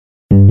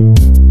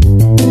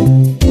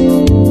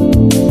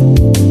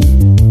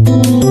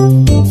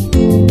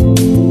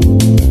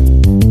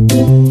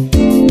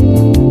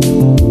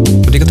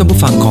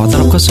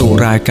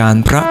รายการ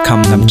พระค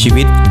ำนำชี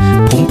วิต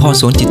ผมพอ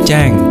สวนจิตแ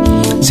จ้ง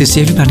ศิษ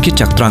ยาภิพันธ์คริสต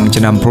จักรตรังจะ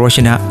นำพระวจ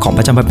นะของพ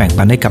ระเจ้ามาแบ่ง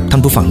ปันให้กับท่า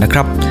นผู้ฟังนะค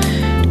รับ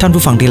ท่าน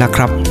ผู้ฟังที่รักค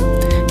รับ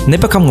ใน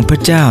พระคำของพร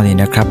ะเจ้าเนี่ย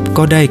นะครับ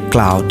ก็ได้ก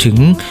ล่าวถึง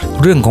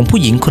เรื่องของผู้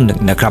หญิงคนหนึ่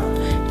งนะครับ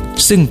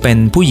ซึ่งเป็น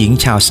ผู้หญิง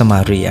ชาวสมา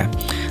เรีย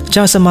ช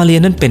าวสมาเรีย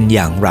นั้นเป็นอ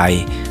ย่างไร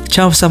ช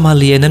าวสมา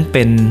เรียนั้นเ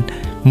ป็น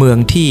เมือง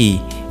ที่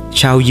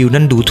ชาวยิว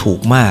นั้นดูถูก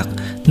มาก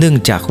เนื่อง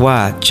จากว่า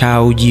ชา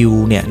วยิว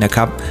เนี่ยนะค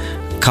รับ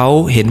เขา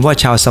เห็นว่า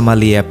ชาวสมา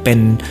เรียเป็น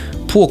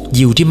พวก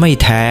ยิวที่ไม่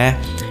แท้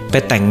ไป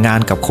แต่งงาน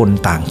กับคน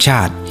ต่างช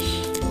าติ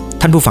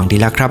ท่านผู้ฟังดี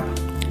แล้วครับ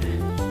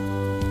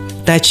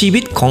แต่ชีวิ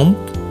ตของ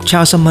ชา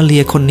วสมาเรี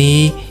ยคนนี้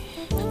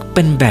เ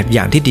ป็นแบบอ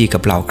ย่างที่ดีกั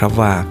บเราครับ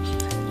ว่า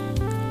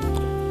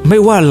ไม่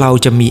ว่าเรา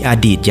จะมีอ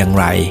ดีตอย่าง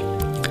ไร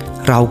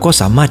เราก็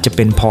สามารถจะเ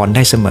ป็นพรไ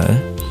ด้เสมอ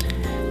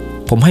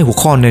ผมให้หัว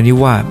ข้อในนี้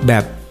ว่าแบ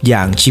บอย่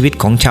างชีวิต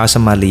ของชาวส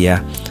มาเรีย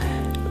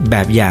แบ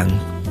บอย่าง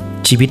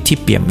ชีวิตที่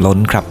เปี่ยมล้น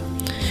ครับ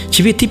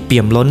ชีวิตที่เปี่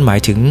ยมล้นหมาย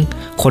ถึง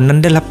คนนั้น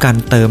ได้รับการ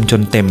เติมจ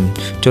นเต็ม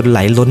จนไหล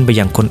ล้นไป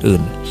ยังคนอื่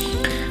น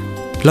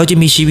เราจะ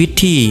มีชีวิต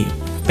ที่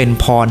เป็น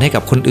พรให้กั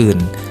บคนอื่น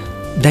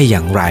ได้อย่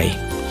างไร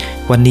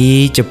วันนี้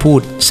จะพูด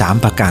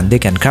3ประการด้ว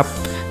ยกันครับ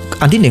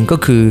อันที่1ก็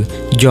คือ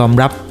ยอม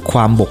รับคว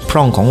ามบกพ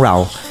ร่องของเรา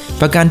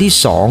ประการที่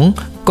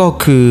2ก็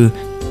คือ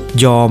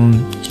ยอม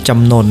จ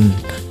ำนน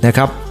นะค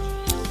รับ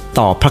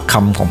ต่อพระค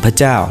ำของพระ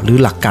เจ้าหรือ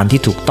หลักการ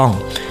ที่ถูกต้อง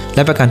แล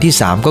ะประการที่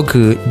3ก็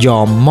คือยอ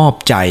มมอบ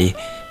ใจ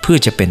เพื่อ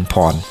จะเป็นพ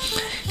ร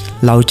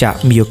เราจะ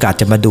มีโอกาส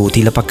จะมาดู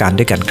ทีละประการ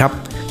ด้วยกันครับ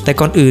แต่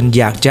ก่อนอื่น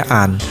อยากจะ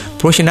อ่านพ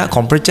ระวจนะข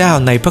องพระเจ้า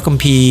ในพระคัม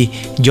ภีร์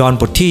ยอห์น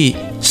บท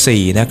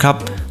ที่4นะครับ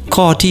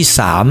ข้อที่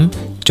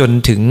3จน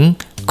ถึง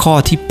ข้อ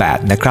ที่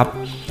8นะครับ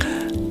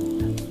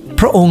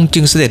พระองค์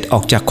จึงเสด็จอ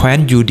อกจากแคว้น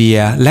ยูเดีย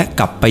และ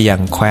กลับไปยั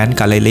งแคว้น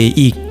กาลิลี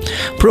อีก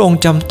พระองค์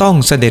จำต้อง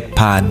เสด็จ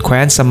ผ่านแคว้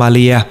นสมาเ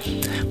รีย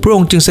พระอ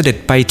งค์จึงเสด็จ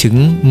ไปถึง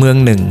เมือง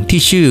หนึ่ง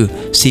ที่ชื่อ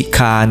สิค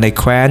าใน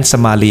แคว้นส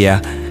มาเรีย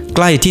ใก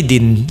ล้ที่ดิ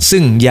น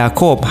ซึ่งยาโ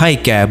คบให้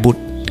แ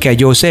ก่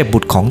โยเซฟบุ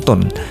ตรของตน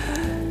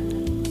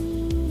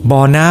บ่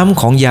อน้ำ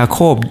ของยาโค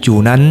บอยู่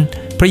นั้น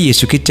พระเย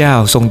ซูคริสต์เจ้า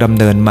ทรงดำ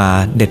เนินมา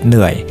เหน็ดเห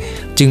นื่อย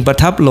จึงประ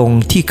ทับลง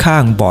ที่ข้า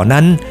งบ่อ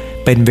นั้น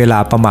เป็นเวลา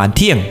ประมาณเ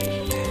ที่ยง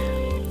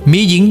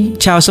มีหญิง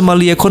ชาวสมา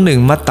เรียคนหนึ่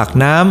งมาตัก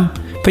น้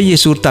ำพระเย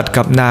ซูตรัส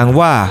กับนาง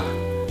ว่า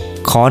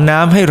ขอน้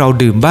ำให้เรา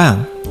ดื่มบ้าง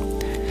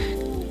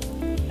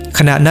ข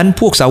ณะนั้น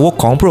พวกสาวก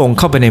ของพระองค์เ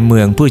ข้าไปในเมื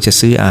องเพื่อจะ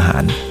ซื้ออาหา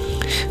ร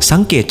สั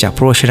งเกตจากพ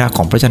ระวจนะข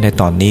องพระเจ้าใน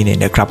ตอนนี้เนี่ย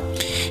นะครับ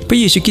พระ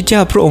เยซูคริสต์เจ้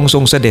าพระองค์ทร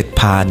งเสด็จ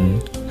ผ่าน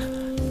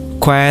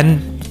แคว้น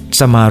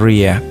สมาเรี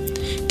ย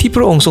ที่พ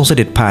ระองค์ทรงเส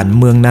ด็จผ่าน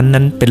เมือง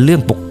นั้นเป็นเรื่อ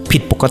งผิ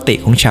ดปกติ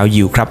ของชาว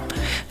ยิวครับ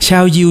ชา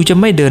วยิวจะ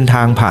ไม่เดินท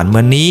างผ่านเมื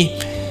องนี้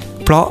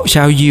เพราะช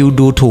าวยิว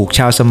ดูถูกช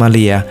าวสมาเ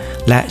รีย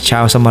และชา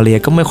วสมาเรีย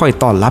ก็ไม่ค่อย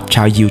ต้อนรับช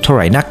าวยิวเท่าไห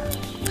ร่นัก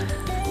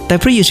แต่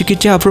พระเยซูคริส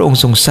ต์เจ้าพระองค์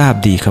ทรงทราบ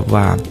ดีครับ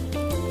ว่า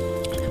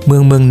เ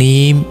มือง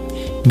นี้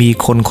มี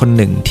คน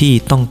หนึ่งที่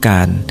ต้องก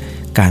าร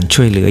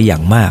ช่วยเหลืออย่า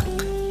งมาก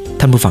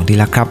ท่านผู้ฟังที่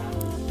รักครับ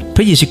พ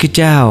ระเยซูคริสต์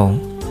เจ้า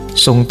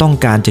ทรงต้อง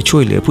การจะช่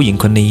วยเหลือผู้หญิง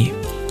คนนี้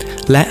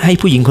และให้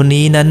ผู้หญิงคน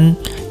นี้นั้น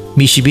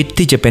มีชีวิต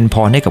ที่จะเป็นพ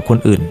รให้กับคน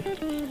อื่น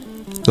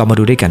เรามา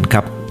ดูด้วยกันค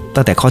รับ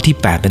ตั้งแต่ข้อที่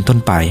8เป็นต้น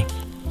ไป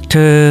เธ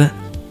อ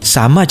ส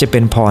ามารถจะเป็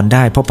นพรไ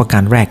ด้เพราะประกา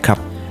รแรกครับ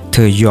เธ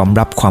อยอม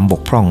รับความบ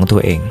กพร่องของตั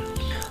วเอง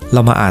เร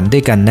ามาอ่านด้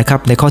วยกันนะครับ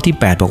ในข้อที่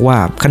8บอกว่า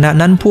ขณะ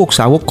นั้นพวกส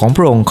าวกของพ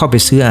ระองค์เข้าไป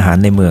ซื้ออาหาร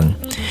ในเมือง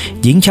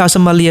หญิงชาวส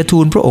มาเรียทู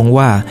ลพระองค์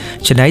ว่า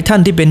ฉะไหนท่า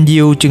นที่เป็น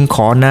ยิวจึงข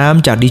อน้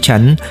ำจากดิฉั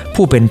น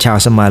ผู้เป็นชาว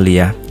สมาเรี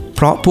ยเพ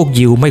ราะพวก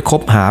ยิวไม่ค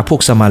บหาพว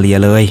กสมาเรีย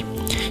เลย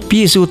พระ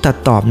เยซูตรัส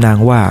ตอบนาง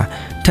ว่า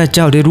ถ้าเ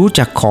จ้าได้รู้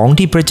จักของ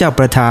ที่พระเจ้า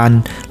ประทาน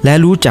และ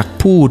รู้จัก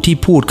ผู้ที่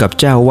พูดกับ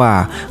เจ้าว่า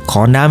ข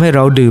อน้ำให้เร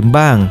าดื่ม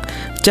บ้าง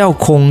เจ้า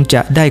คงจ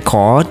ะได้ข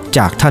อจ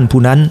ากท่าน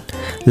ผู้นั้น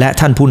และ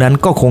ท่านผู้นั้น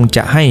ก็คงจ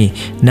ะให้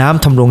น้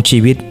ำทำรงชี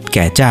วิตแ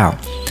ก่เจ้า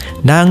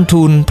นาง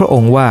ทูลพระอ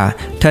งค์ว่า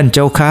ท่านเ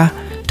จ้าคะ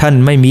ท่าน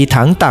ไม่มี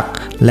ถังตัก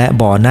และ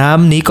บ่อน้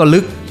ำนี้ก็ลึ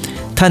ก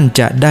ท่าน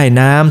จะได้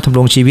น้ำทำร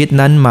งชีวิต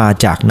นั้นมา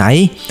จากไหน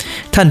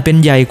ท่านเป็น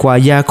ใหญ่กว่า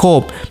ยาโค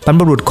บบรรพ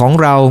บุรุษของ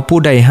เราผู้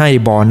ได้ให้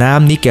บ่อน้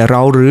ำนี้แก่เร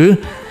าหรือ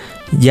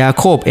ยา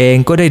โคบเอง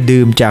ก็ได้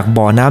ดื่มจาก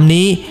บ่อน้ำ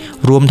นี้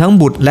รวมทั้ง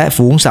บุตรและ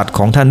ฝูงสัตว์ข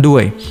องท่านด้ว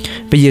ย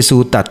พระเยซู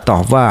ตรัสตอ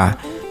บว่า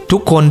ทุ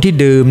กคนที่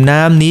ดื่ม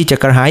น้ำนี้จะ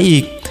กระหายอี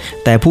ก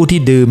แต่ผู้ที่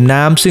ดื่ม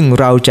น้ำซึ่ง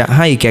เราจะใ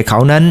ห้แก่เขา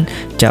นั้น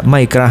จะไม่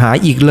กระหาย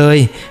อีกเลย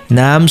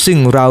น้ำซึ่ง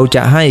เราจ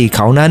ะให้เข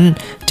านั้น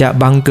จะ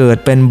บังเกิด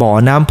เป็นบ่อ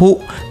น้ำพุ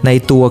ใน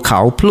ตัวเขา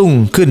พุ่ง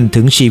ขึ้น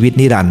ถึงชีวิต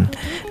นิรันดร์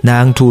นา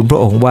งทูลพระ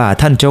องค์ว่า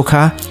ท่านเจ้าค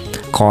ะ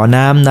ขอ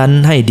น้ำนั้น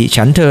ให้ดิ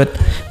ฉันเถิด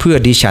เพื่อ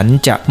ดิฉัน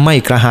จะไม่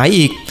กระหาย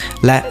อีก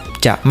และ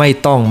จะไม่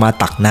ต้องมา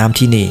ตักน้ำ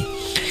ที่นี่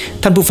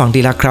ท่านผู้ฟัง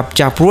ที่รักครับ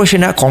จากพระวจ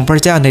นะของพร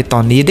ะเจ้าในตอ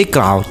นนี้ได้ก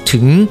ล่าวถึ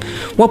ง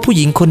ว่าผู้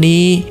หญิงคน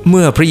นี้เ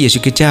มื่อพระเยซู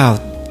คริสต์เจ้า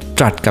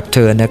ตรัสกับเธ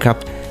อนะครับ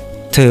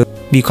เธอ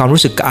มีความ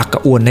รู้สึกกระอักกร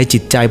ะอ่วนในจิ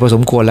ตใจพอส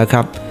มควรแล้วค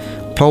รับ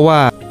เพราะว่า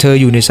เธอ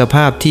อยู่ในสภ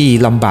าพที่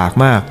ลำบาก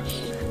มาก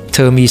เธ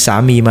อมีสา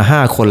มีมา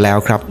5 คนแล้ว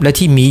ครับและ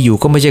ที่มีอยู่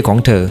ก็ไม่ใช่ของ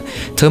เธ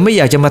อไม่อ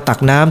ยากจะมาตัก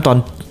น้ำตอน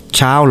เ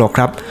ช้าหรอกค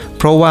รับ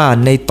เพราะว่า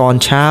ในตอน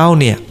เช้า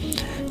เนี่ย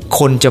ค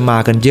นจะมา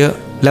กันเยอะ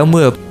แล้วเ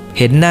มื่อ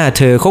เห็นหน้าเ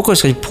ธอเขาก็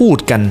จะพูด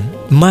กัน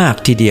มาก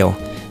ทีเดียว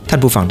ท่าน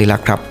ผู้ฟังที่รั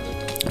กครับ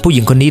ผู้ห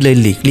ญิงคนนี้เลย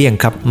หลีกเลี่ยง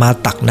ครับมา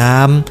ตักน้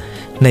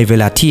ำในเว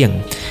ลาเที่ยง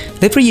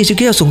และพระเยซูค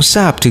ริสต์ทรงท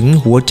ราบถึง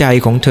หัวใจ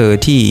ของเธอ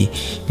ที่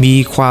มี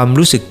ความ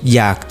รู้สึกอ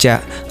ยากจะ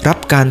รับ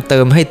การเติ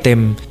มให้เต็ม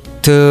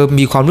เธอ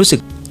มีความรู้สึ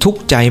กทุก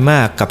ข์ใจม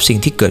ากกับสิ่ง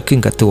ที่เกิดขึ้น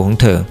กับตัวของ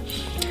เธอ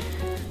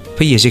พ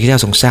ระเยซูคริส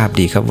ต์ทรงทราบ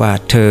ดีครับว่า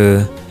เธอ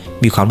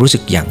มีความรู้สึ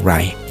กอย่างไร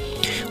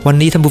วัน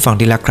นี้ท่านผู้ฟัง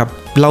ที่รักครับ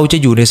เราจะ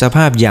อยู่ในสภ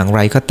าพอย่างไร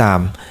ก็ตาม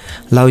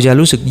เราจะ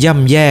รู้สึกย่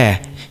ำแย่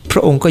พร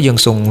ะองค์ก็ยัง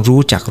ทรง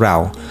รู้จักเร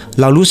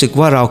ารู้สึก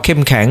ว่าเราเข้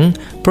มแข็ง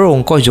พระอง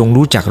ค์ก็ทรง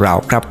รู้จักเรา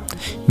ครับ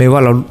ไม่ว่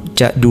าเรา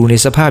จะดูใน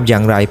สภาพอย่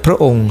างไรพระ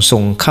องค์ทร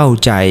งเข้า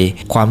ใจ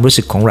ความรู้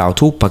สึกของเรา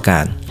ทุกประกา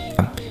ร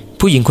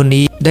ผู้หญิงคน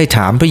นี้ได้ถ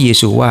ามพระเย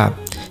ซูว่า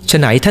ฉะ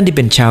ไหนท่านที่เ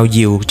ป็นชาว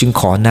ยิวจึง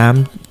ขอน้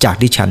ำจาก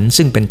ดิฉัน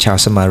ซึ่งเป็นชาว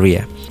สมาเรีย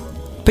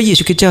พระเย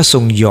ซูคริสต์เจ้าทร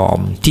งยอม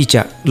ที่จ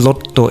ะลด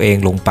ตัวเอง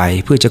ลงไป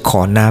เพื่อจะข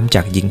อน้ำจ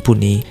ากหญิงผู้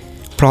นี้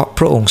เพราะพ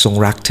ระองค์ทรง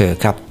รักเธอ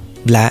ครับ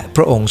และพ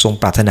ระองค์ทรง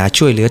ปรารถนา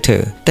ช่วยเหลือเธ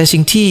อแต่สิ่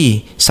งที่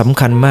สำ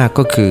คัญมาก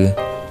ก็คือ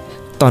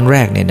ตอนแร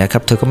กเนี่ยนะครั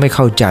บเธอก็ไม่เ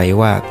ข้าใจ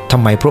ว่าทำ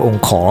ไมพระอง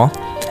ค์ขอ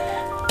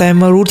แต่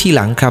มารู้ทีห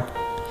ลังครับ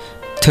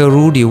เธอ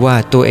รู้ดีว่า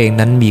ตัวเอง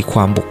นั้นมีคว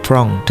ามบกพร่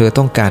องเธอ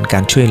ต้องการกา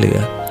รช่วยเหลือ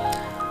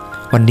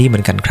วันนี้เหมื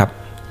อนกันครับ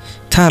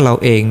ถ้าเรา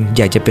เองอ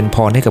ยากจะเป็นพ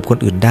รให้กับคน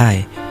อื่นได้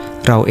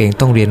เราเอง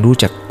ต้องเรียนรู้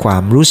จากควา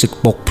มรู้สึก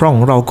บกพร่องข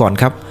องเราก่อน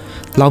ครับ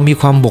เรามี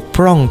ความบกพ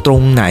ร่องตร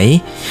งไหน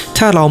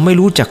ถ้าเราไม่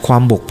รู้จักควา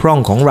มบกพร่อง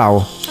ของเรา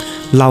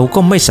ก็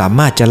ไม่สาม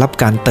ารถจะรับ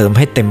การเติมใ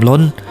ห้เต็มล้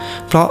น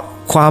เพราะ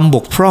ความบ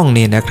กพร่องเ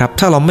นี่ยนะครับ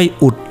ถ้าเราไม่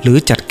อุดหรือ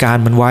จัดการ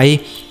มันไว้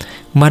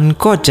มัน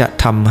ก็จะ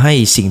ทำให้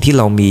สิ่งที่เ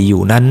รามีอ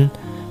ยู่นั้น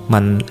มั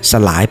นส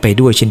ลายไป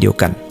ด้วยเช่นเดียว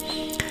กัน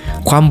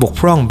ความบก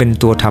พร่องเป็น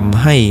ตัวท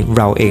ำให้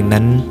เราเอง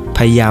นั้นพ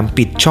ยายาม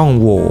ปิดช่อง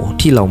โหว่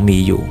ที่เรามี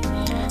อยู่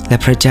และ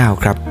พระเจ้า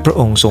ครับพระ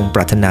องค์ทรงป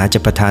รารถนาจะ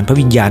ประทานพระ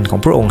วิญญาณของ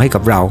พระองค์ให้กั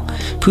บเรา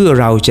เพื่อ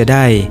เราจะไ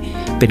ด้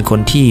เป็นคน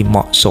ที่เหม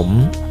าะสม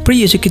พระ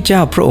เยซูคริสต์เจ้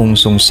าพระองค์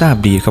ทรงทราบ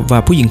ดีครับว่า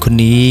ผู้หญิงคน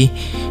นี้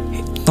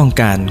ต้อง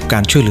กา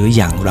รช่วยเหลือ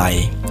อย่างไร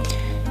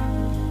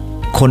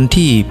คน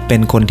ที่เป็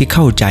นคนที่เ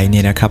ข้าใจเ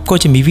นี่ยนะครับก็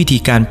จะมีวิธี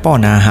การป้อน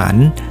อาหาร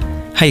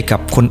ให้กับ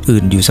คนอื่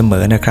นอยู่เสม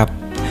อนะครับ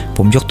ผ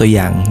มยกตัวอ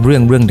ย่างเรื่อ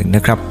งหนึ่งน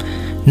ะครับ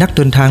นักเ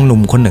ดินทางหนุ่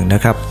มคนหนึ่งน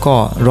ะครับก็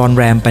รอน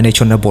แรมไปในช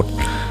นบท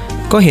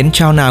ก็เห็นช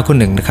าวนาคน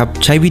หนึ่งนะครับ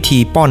ใช้วิธี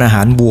ป้อนอาห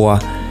ารวัว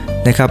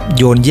นะครับ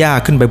โยนหญ้า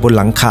ขึ้นไปบนห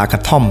ลังคากร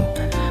ะท่อม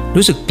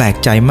รู้สึกแปลก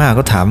ใจมาก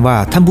ก็ถามว่า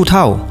ท่านผู้เ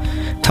ฒ่า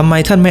ทำไม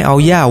ท่านไม่เอา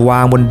หญ้าวา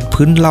งบน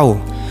พื้นเล่า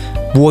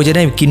วัวจะไ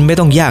ด้กินไม่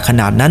ต้องยากข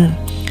นาดนั้น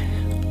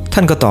ท่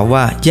านก็ตอบ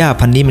ว่าหญ้า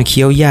พันธุ์นี้มันเ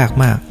คี้ยวยาก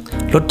มาก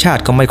รสชา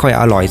ติก็ไม่ค่อย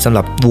อร่อยสำห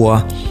รับวัว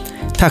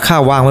ถ้าข้า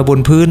วางไว้บน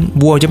พื้น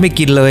วัวจะไม่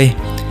กินเลย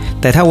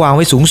แต่ถ้าวางไ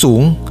ว้สู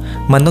ง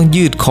มันต้อง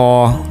ยืดคอ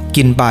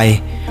กินไป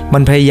มั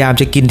นพยายาม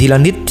จะกินทีละ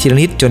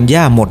นิดจนห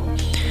ญ้าหมด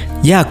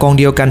หญ้ากอง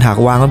เดียวกันหาก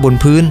วางไว้บน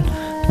พื้น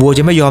วัวจ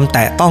ะไม่ยอมแต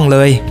ะต้องเล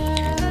ย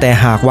แต่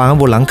หากวางไว้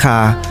บนหลังคา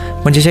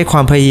มันจะใช้คว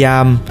ามพยายา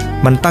ม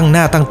มันตั้งห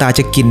น้าตั้งตา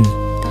จะกิน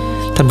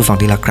ท่านผู้ฟัง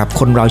ที่รักครับ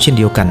คนเราเช่น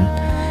เดียวกัน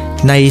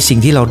ในสิ่ง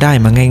ที่เราได้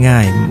มาง่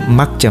ายๆ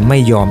มักจะไม่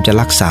ยอมจะ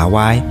รักษาไ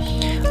ว้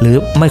หรือ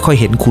ไม่ค่อย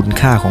เห็นคุณ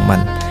ค่าของมัน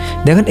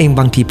ดังนั้นเอง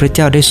บางทีพระเ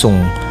จ้าได้ส่ง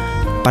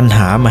ปัญห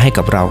ามาให้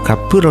กับเราครับ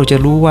เพื่อเราจะ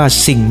รู้ว่า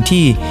สิ่ง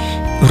ที่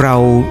เรา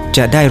จ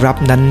ะได้รับ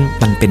นั้น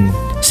มันเป็น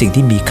สิ่ง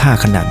ที่มีค่า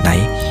ขนาดไหน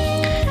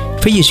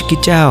พระเยซูคริส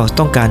ต์เจ้า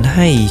ต้องการใ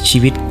ห้ชี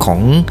วิตขอ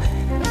ง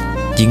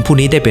หญิงผู้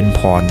นี้ได้เป็นพ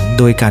ร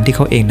โดยการที่เข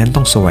าเองนั้น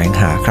ต้องแสวง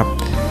หาครับ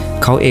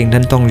เขาเอง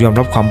นั้นต้องยอม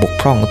รับความบก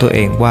พร่องของตัวเอ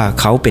งว่า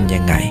เขาเป็น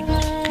ยังไง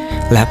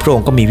และพระอง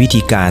ค์ก็มีวิ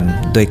ธีการ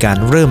โดยการ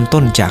เริ่ม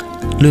ต้นจาก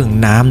เรื่อง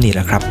น้ำนี่แห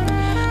ละครับ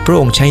พระ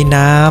องค์ใช้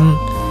น้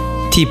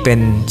ำที่เป็น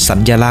สั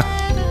ญลักษณ์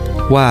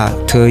ว่า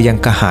เธอยัง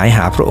กระหายห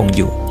าพระองค์อ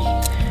ยู่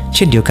เ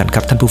ช่นเดียวกันค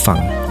รับท่านผู้ฟัง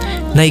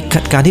ใน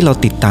การที่เรา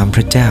ติดตามพ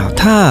ระเจ้า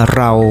ถ้า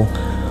เรา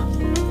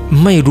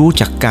ไม่รู้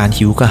จักการ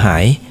หิวกระหา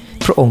ย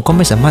พระองค์ก็ไ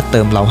ม่สามารถเ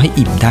ติมเราให้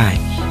อิ่มได้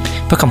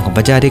พระคำของพ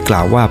ระเจ้าได้กล่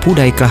าวว่าผู้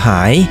ใดกระห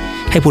าย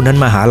ให้ผู้นั้น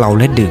มาหาเรา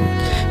และดื่ม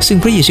ซึ่ง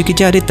พระเยซูคริสต์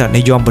เจ้าได้ตรัสใน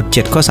ยอห์นบท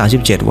7ข้อ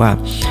37ว่า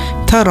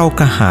ถ้าเรา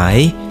กระหาย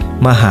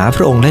มาหาพ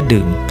ระองค์และ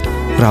ดื่ม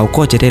เรา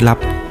ก็จะได้รับ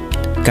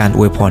การอ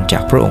วยพรจา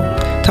กพระองค์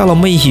ถ้าเรา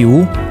ไม่หิว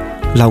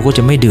เราก็จ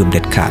ะไม่ดื่มเ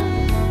ด็ดขาด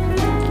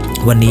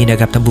วันนี้นะ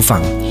ครับท่านผู้ฟั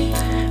ง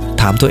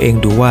ถามตัวเอง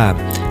ดูว่า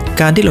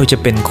การที่เราจะ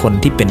เป็นคน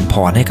ที่เป็นพ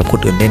รให้กับคน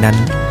อื่นได้นั้น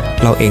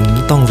เราเอง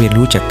ต้องเรียน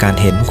รู้จากการ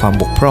เห็นความ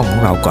บกพร่องขอ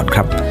งเราก่อนค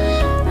รับ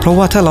เพราะ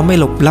ว่าถ้าเราไม่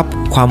รับ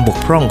ความบก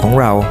พร่องของ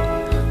เร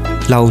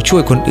าช่ว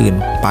ยคนอื่น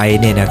ไป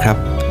เนี่ยนะครับ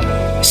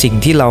สิ่ง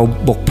ที่เรา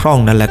บกพร่อง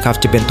นั่นแหละครับ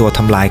จะเป็นตัวท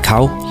ำลายเขา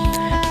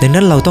ดัง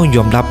นั้นเราต้องย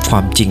อมรับควา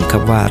มจริงครั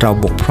บว่าเรา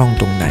บกพร่อง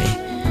ตรงไหน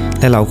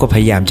และเราก็พ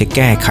ยายามจะแ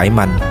ก้ไข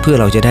มันเพื่อ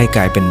เราจะได้ก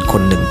ลายเป็นค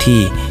นหนึ่งที่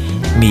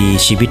มี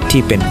ชีวิต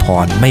ที่เป็นพ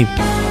รไม่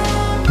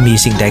มี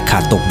สิ่งใดขา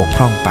ดตกบกพ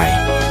ร่องไป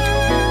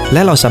แล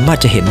ะเราสามารถ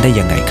จะเห็นได้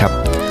ยังไงครับ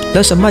แ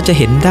ล้วสามารถจะ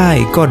เห็นได้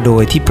ก็โด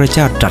ยที่พระเ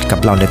จ้าตรัสกับ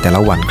เราในแต่ล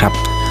ะวันครับ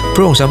พ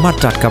ระองค์สามารถ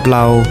ตรัสกับเร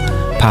า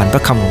ผ่านพร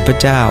ะคำของพระ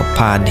เจ้า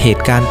ผ่านเห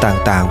ตุการณ์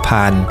ต่างๆ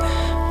ผ่าน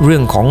เรื่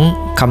องของ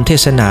คำเท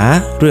ศนา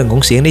เรื่องขอ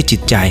งเสียงในจิ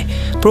ตใจ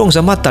พระองค์ส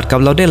ามารถตรัสกับ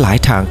เราได้หลาย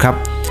ทางครับ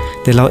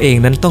แต่เราเอง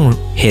นั้นต้อง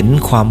เห็น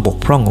ความบก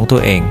พร่องของตั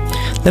วเอง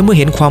และเมื่อ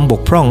เห็นความบ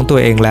กพร่องของตัว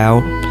เองแล้ว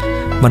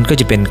มันก็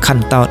จะเป็น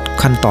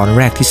ขั้นตอนแ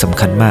รกที่สำ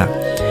คัญมาก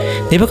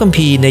ในพระคัม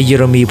ภีร์ในเย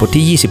เรมีบท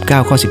ที่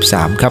29ข้อ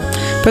13ครับ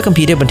พระคัม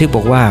ภีร์ได้บันทึกบ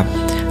อกว่า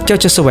เจ้า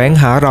จะแสวง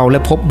หาเราและ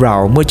พบเรา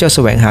เมื่อเจ้าแส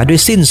วงหาด้วย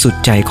สิ้นสุด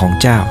ใจของ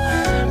เจ้า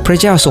พระ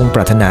เจ้าทรงป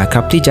รารถนาค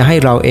รับที่จะให้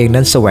เราเอง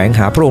นั้นแสวง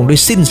หาพระองค์ด้วย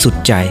สิ้นสุด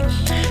ใจ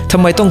ทำ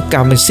ไมต้องก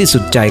ารเป็นสิ้นสุ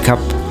ดใจครับ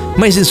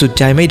ไม่สิ้นสุด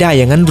ใจไม่ได้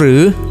อย่างนั้นหรื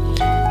อ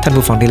ท่าน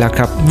ผู้ฟังที่รัก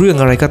ครับเรื่อง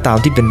อะไรก็ตาม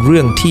ที่เป็นเรื่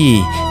องที่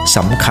ส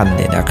ำคัญเ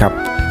นี่ยนะครับ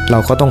เรา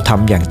ก็ต้องท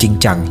ำอย่างจริง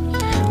จัง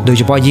โดยเ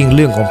ฉพาะยิ่งเ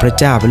รื่องของพระ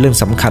เจ้าเป็นเรื่อง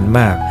สำคัญ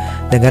มาก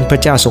ดังนั้นพร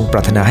ะเจ้าทรงปร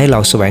ารถนาให้เรา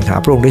แสวงหา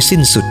พระองค์ด้วยสิ้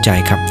นสุดใจ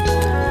ครับ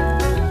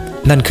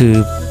นั่นคือ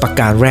ประ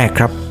การแรก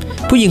ครับ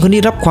ผู้หญิงคน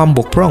นี้รับความบ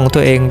กพร่องของ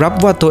ตัวเองรับ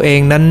ว่าตัวเอง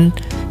นั้น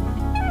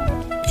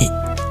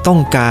ต้อ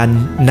งการ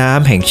น้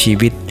ำแห่งชี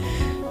วิต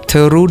เธ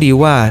อรู้ดี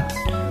ว่า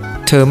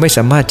เธอไม่ส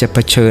ามารถจะเผ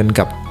ชิญ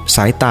กับส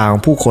ายตาขอ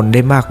งผู้คนไ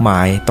ด้มากมา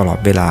ยตลอด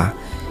เวลา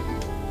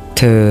เ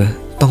ธอ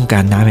ต้องกา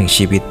รน้ำแห่ง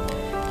ชีวิต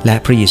และ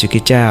พระเยซูค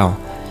ริสต์เจ้า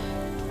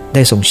ไ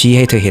ด้ทรงชี้ใ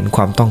ห้เธอเห็นค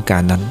วามต้องกา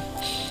รนั้น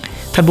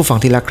ท่านผู้ฟัง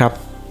ที่รักครับ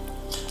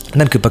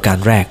นั่นคือประการ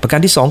แรกประการ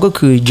ที่สองก็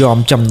คือยอม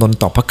จำนน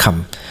ต่อพระค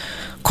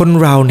ำคน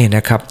เราเนี่ยน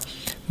ะครับ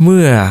เ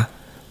มื่อ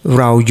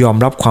เรายอม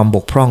รับความบ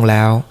กพร่องแ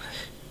ล้ว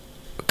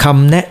ค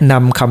ำแนะน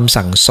ำคำ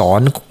สั่งสอ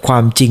นควา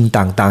มจริง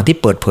ต่างๆที่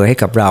เปิดเผยให้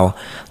กับเรา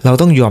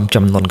ต้องยอมจ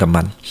ำนนกับ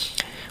มัน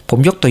ผม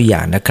ยกตัวอย่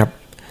างนะครับ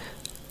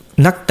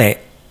นักเตะ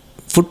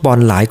ฟุตบอล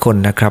หลายคน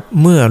นะครับ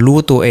เมื่อรู้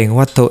ตัวเอง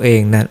ว่าตัวเอ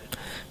งนั้น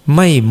ไ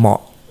ม่เหมาะ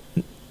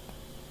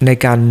ใน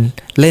การ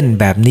เล่น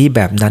แบบนี้แ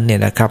บบนั้นเนี่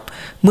ยนะครับ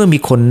เมื่อมี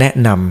คนแนะ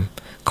น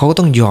ำเขาก็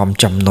ต้องยอม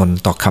จำนน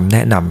ต่อคำแน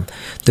ะน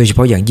ำโดยเฉพ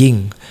าะอย่างยิ่ง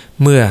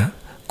เมื่อ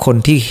คน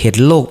ที่เห็น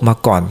โลกมา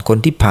ก่อนคน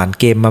ที่ผ่าน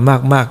เกมมา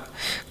มาก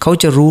ๆเขา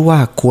จะรู้ว่า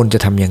ควรจะ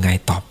ทำยังไง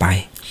ต่อไป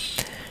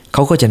เข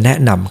าก็จะแนะ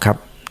นำครับ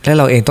และเ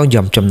ราเองต้องย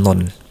อมจำนน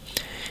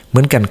เหมื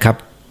อนกันครับ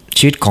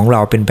ชีวิตของเร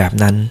าเป็นแบบ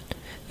นั้น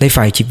ใน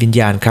ฝ่ายจิตวิญ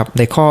ญาณครับใ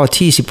นข้อ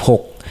ที่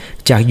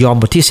16จากยอห์น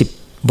บทที่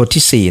10บท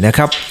ที่4นะค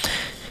รับ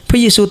พระ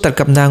เยซูตรัส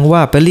กับนางว่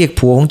าไปเรียก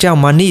ผัวของเจ้า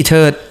มานี่เ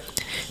ถิด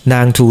น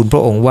างทูลพร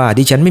ะองค์ว่า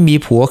ดิฉันไม่มี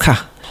ผัวค่ะ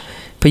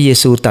พระเย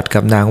ซูตรัสกั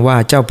บนางว่า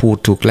เจ้าพูด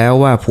ถูกแล้ว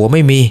ว่าผัวไ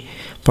ม่มี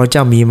เพราะเจ้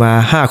ามีมา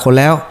5คน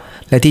แล้ว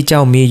และที่เจ้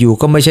ามีอยู่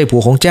ก็ไม่ใช่ผั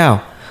วของเจ้า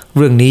เ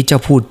รื่องนี้เจ้า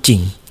พูดจริง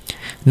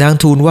นาง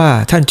ทูลว่า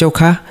ท่านเจ้า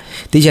คะ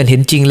ดิฉันเห็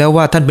นจริงแล้ว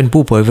ว่าท่านเป็น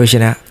ผู้เผยพระวจ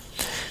นะ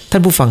ท่า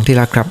นผู้ฟังที่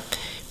รักครับ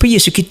พระเย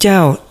ซูคริสต์เจ้า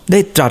ได้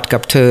ตรัสกั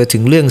บเธอถึ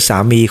งเรื่องสา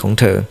มีของ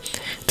เธอ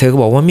ก็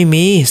บอกว่าไม่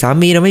มีสา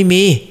มีเราไม่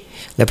มี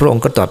และพระอง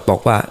ค์ก็ตรัสบอก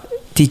ว่า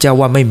ที่เจ้า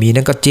ว่าไม่มี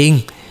นั่นก็จริง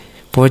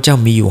เพราะเจ้า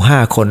มีอยู่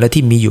5คนและ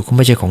ที่มีอยู่ก็ไ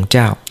ม่ใช่ของเ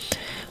จ้า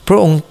พระ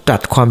องค์ตรั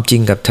สความจริ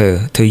งกับเ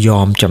ธอยอ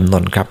มจำน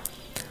นครับ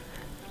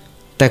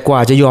แต่กว่า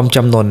จะยอมจ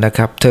ำนนนะค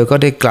รับเธอก็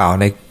ได้กล่าว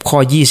ในข้อ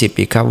20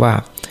อีกครับว่า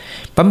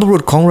บรรพบุรุ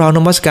ษของเราน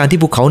มัสการที่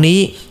ภูเขานี้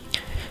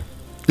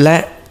และ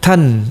ท่า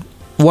น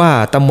ว่า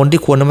ตำบล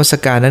ที่ควรนมัส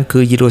การนั้นคื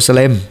อเยรูซาเ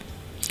ล็ม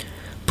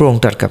พระอง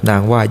ค์ตรัสกับนา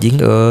งว่าหญิง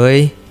เอ๋ย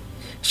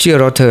เชื่อ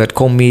เราเถิด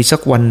คงมีสั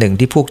กวันหนึ่ง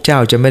ที่พวกเจ้า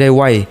จะไม่ได้ไห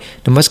ว้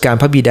นมัสการ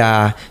พระบิดา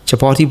เฉ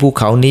พาะที่ภู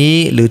เขานี้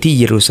หรือที่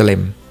เยรูซาเล็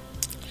ม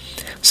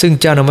ซึ่ง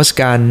เจ้านมัส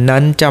การ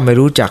นั้นเจ้าไม่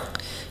รู้จัก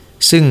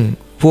ซึ่ง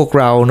พวก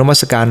เรานมั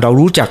สการเรา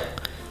รู้จัก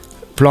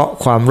เพราะ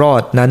ความรอ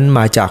ดนั้นม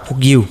าจากพวก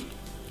ยิว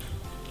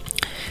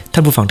ท่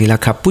านผู้ฟังที่รั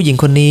กครับผู้หญิง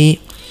คนนี้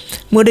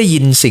เมื่อได้ยิ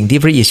นสิ่งที่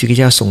พระเยซูคริสต์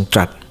เจ้าทรงต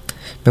รัส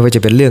ไม่ว่าจ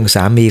ะเป็นเรื่องส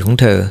ามีของ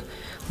เธอ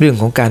เรื่อง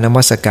ของการน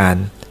มัสการ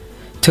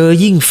เธอ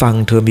ยิ่งฟัง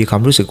เธอมีควา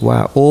มรู้สึกว่า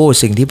โอ้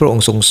สิ่งที่พระอง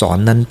ค์ทรงสอน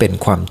นั้นเป็น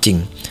ความจริง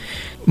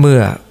เมื่อ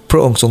พร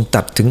ะองค์ทรงต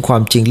รัสถึงควา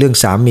มจริงเรื่อง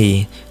สามี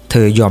เธ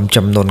อยอมจ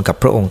ำนนกับ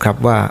พระองค์ครับ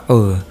ว่า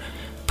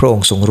พระอง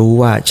ค์ทรงรู้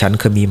ว่าฉัน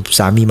เคยมีส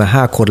ามีมา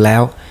5คนแล้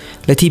ว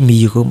และที่มี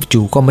อ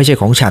ยู่ก็ไม่ใช่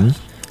ของฉัน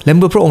และเ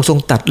มื่อพระองค์ทรง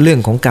ตรัสเรื่อง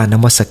ของการน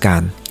มัสก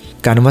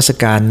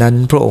ารนั้น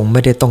พระองค์ไ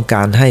ม่ได้ต้องก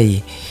ารให้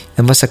น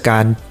มัสกา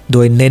รโด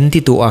ยเน้น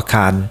ที่ตัวอาค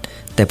าร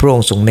แต่พระอง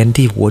ค์ทรงเน้น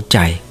ที่หัวใจ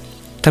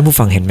ท่านผู้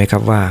ฟังเห็นไหมครั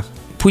บว่า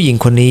ผู้หญิง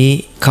คนนี้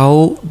เขา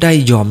ได้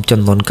ยอมจ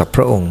ำนนกับพ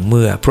ระองค์เ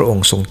มื่อพระอง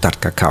ค์ทรงตรัส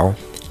กับเขา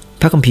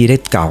พระคัมภีร์ได้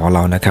กล่าวกับเร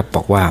านะครับบ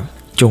อกว่า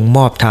จงม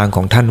อบทางข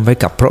องท่านไว้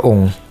กับพระอง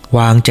ค์ว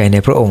างใจใน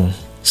พระองค์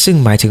ซึ่ง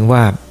หมายถึงว่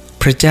า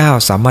พระเจ้า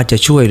สามารถจะ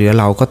ช่วยเหลือ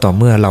เราก็ต่อ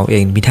เมื่อเราเอ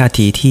งมีท่า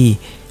ทีที่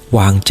ว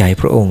างใจ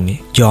พระองค์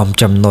ยอม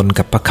จำนน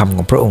กับพระคำข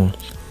องพระองค์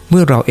เ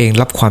มื่อเราเอง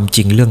รับความจ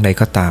ริงเรื่องใด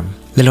ก็ตาม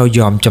และเรา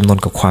ยอมจำนน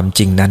กับความจ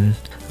ริงนั้น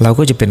เรา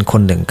ก็จะเป็นค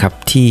นหนึ่งครับ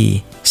ที่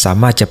สา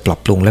มารถจะปรับ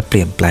ปรุงและเป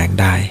ลี่ยนแปลง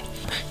ได้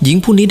หญิง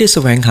ผู้นี้ได้แส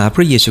วงหาพ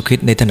ระเยซูคริส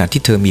ต์ในขณะ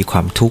ที่เธอมีคว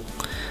ามทุกข์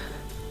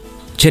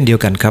เช่นเดียว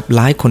กันครับห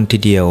ลายคนที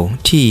เดียว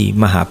ที่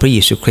มาหาพระเย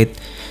ซูคริสต์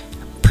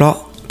เพราะ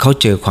เขา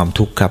เจอความ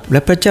ทุกข์ครับและ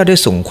พระเจ้าได้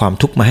ส่งความ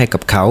ทุกข์มาให้กั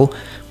บเขา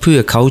เพื่อ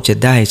เขาจะ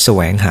ได้แส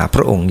วงหาพ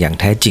ระองค์อย่าง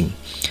แท้จริง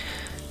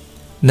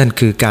นั่น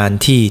คือการ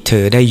ที่เธ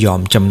อได้ยอ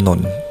มจำนน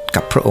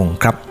กับพระองค์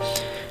ครับ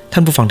ท่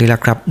านผู้ฟังที่รั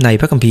กครับใน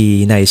พระคัมภีร์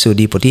ในสดุ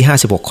ดีบทที่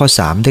56ข้อ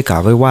3ได้กล่า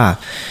วไว้ว่า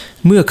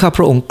เมื่อข้าพ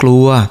ระองค์กลั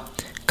ว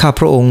ข้า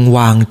พระองค์ว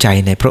างใจ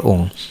ในพระอง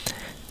ค์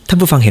ท่า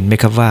นผู้ฟังเห็นไหม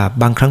ครับว่า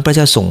บางครั้งพระเ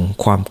จ้าส่ง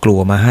ความกลัว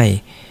มาให้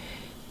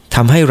ท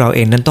ำให้เราเอ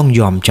งนั้นต้อง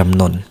ยอมจำ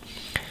นน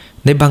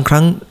ในบางค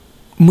รั้ง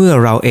เมื่อ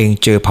เราเอง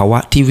เจอภาวะ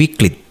ที่วิ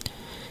กฤต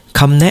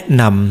คำแนะ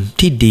นำ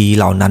ที่ดีเ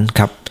หล่านั้นค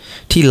รับ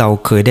ที่เรา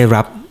เคยได้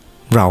รับ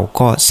เรา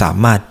ก็สา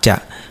มารถจะ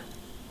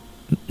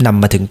น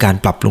ำมาถึงการ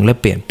ปรับปรุงและ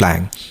เปลี่ยนแปลง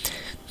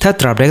ถ้า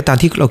ตราบใดก็ตาม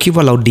ที่เราคิด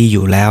ว่าเราดีอ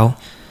ยู่แล้ว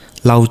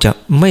เราจะ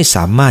ไม่ส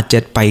ามารถจะ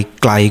ไป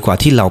ไกลกว่า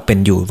ที่เราเป็น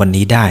อยู่วัน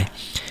นี้ได้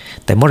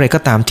แต่เมื่อไรก็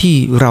ตามที่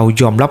เรา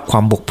ยอมรับคว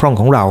ามบกพร่อง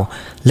ของเรา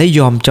และย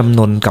อมจำน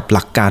นกับห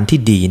ลักการที่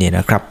ดีเนี่ยน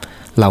ะครับ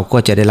เราก็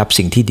จะได้รับ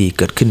สิ่งที่ดีเ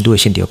กิดขึ้นด้วย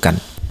เช่นเดียวกัน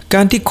ก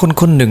ารที่คน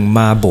คนหนึ่งม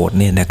าโบสถ์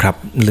เนี่ยนะครับ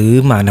หรือ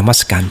มานมัส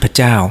การพระ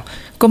เจ้า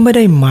ก็ไม่ไ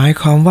ด้หมาย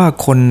ความว่า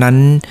คนนั้น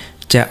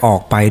จะออก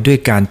ไปด้วย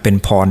การเป็น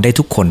พรได้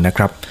ทุกคนนะค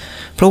รับ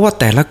เพราะว่า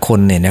แต่ละคน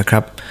เนี่ยนะครั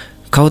บ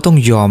เขาต้อง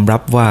ยอมรั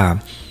บว่า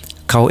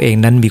เขาเอง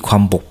นั้นมีควา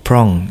มบกพ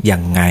ร่องอย่า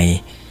งไง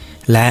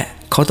และ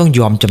เขาต้อง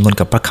ยอมจำนน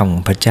กับพระคำข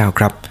องพระเจ้า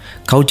ครับ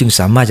เขาจึงส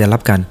ามารถจะรั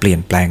บการเปลี่ยน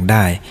แปลงไ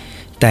ด้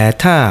แต่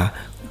ถ้า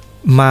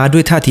มาด้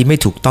วยท่าทีไม่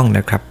ถูกต้องน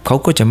ะครับเขา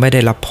ก็จะไม่ได้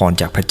รับพร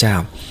จากพระเจ้า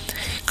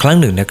ครั้ง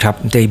หนึ่งนะครับ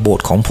ในโบส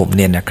ถ์ของผมเ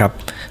นี่ยนะครับ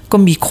ก็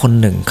มีคน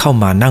หนึ่งเข้า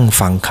มานั่ง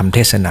ฟังคำเท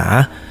ศนา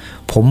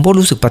ผมก็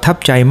รู้สึกประทับ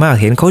ใจมาก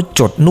เห็นเขา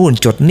จดนู่น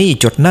จดนี่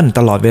จดนั่นต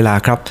ลอดเวลา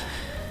ครับ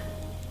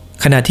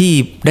ขณะที่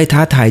ได้ท้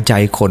าทายใจ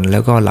คนแล้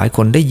วก็หลายค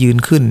นได้ยืน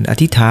ขึ้นอ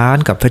ธิษฐาน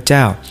กับพระเจ้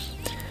า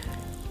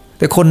แ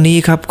ต่คนนี้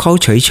ครับเขา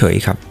เฉย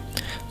ๆครับ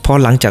พอ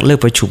หลังจากเลิก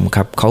ประชุมค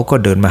รับเขาก็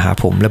เดินมาหา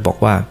ผมและบอก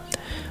ว่า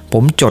ผ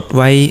มจดไ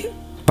ว้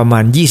ประมา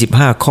ณ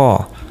25ข้อ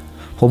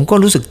ผมก็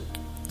รู้สึก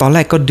ตอนแร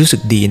กก็รู้สึ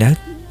กดีนะ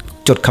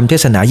จดคำเท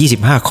ศนา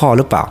25ข้อห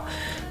รือเปล่า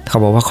เขา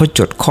บอกว่าเขา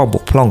จดข้อบ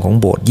กพร่องของ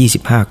โบสถ์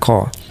25ข้อ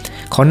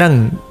เขานั่ง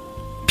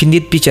พินิ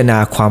จพิจารณา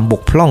ความบ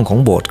กพร่องของ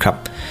โบสถ์ครับ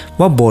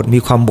ว่าโบสถ์มี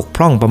ความบกพ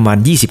ร่องประมาณ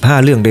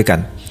25เรื่องด้วยกัน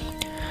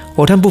โ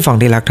อ้ท่านผู้ฟัง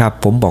ที่รักครับ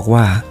ผมบอก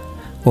ว่า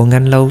โอ้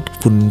งั้นแล้ว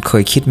คุณเค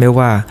ยคิดไหม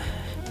ว่า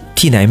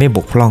ที่ไหนไม่บ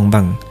กพร่องบ้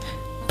าง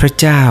พระ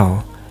เจ้า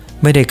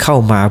ไม่ได้เข้า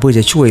มาเพื่อจ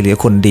ะช่วยเหลือ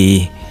คนดี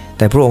แ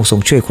ต่พระองค์ทรง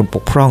ช่วยคนบ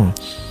กพร่อง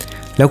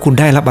แล้วคุณ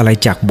ได้รับอะไร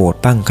จากโบสถ์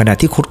บ้างขณะ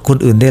ที่คน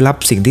อื่นได้รับ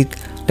สิ่งที่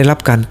ได้รับ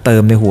การเติ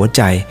มในหัวใ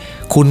จ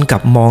คุณกลั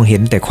บมองเห็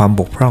นแต่ความ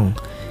บกพร่อง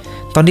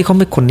ตอนนี้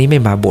คนนี้ไม่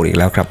มาโบสถ์อีก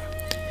แล้วครับ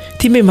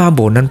ที่ไม่มาโ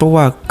บสถ์นั้นเพราะ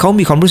ว่าเขา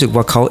มีความรู้สึก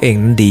ว่าเขาเอง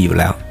นั้นดีอยู่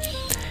แล้ว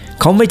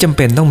เขาไม่จำเ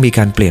ป็นต้องมีก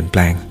ารเปลี่ยนแปล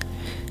ง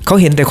เขา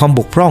เห็นแต่ความบ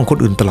กพร่องคน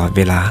อื่นตลอดเ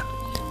วลา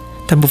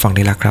ท่านผู้ฟัง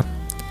ที่รักครับ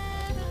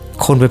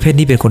คนประเภท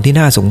นี้เป็นคนที่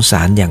น่าสงส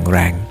ารอย่างแร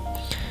ง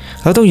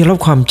เราต้องยอมรับ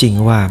ความจริง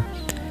ว่า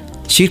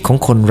ชีวิตของ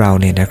คนเรา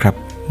เนี่ยนะครับ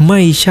ไ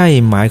ม่ใช่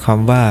หมายความ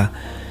ว่า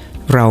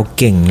เรา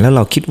เก่งแล้วเร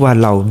าคิดว่า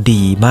เรา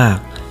ดีมาก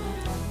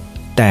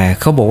แต่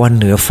เขาบอกว่าเ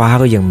หนือฟ้า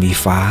ก็ยังมี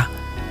ฟ้า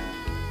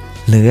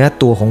เหนือ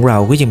ตัวของเรา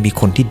ก็ยังมี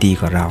คนที่ดี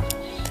กว่าเรา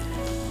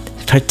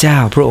พระเจ้า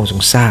พระองค์ทร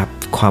งทราบ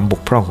ความบ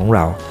กพร่องของเร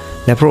า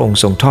และพระองค์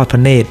ทรงทอดพร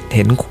ะเนตรเ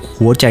ห็น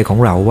หัวใจของ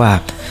เราว่า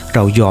เร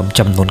ายอมจ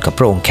ำนนกับพ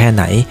ระองค์แค่ไ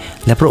หน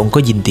และพระองค์ก็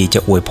ยินดีจะ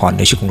อวยพรใ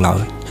นชีวิตของเรา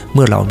เ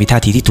มื่อเรามีท่า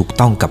ทีที่ถูก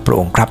ต้องกับพระ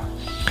องค์ครับ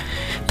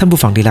ท่านผู้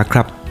ฟังที่รักค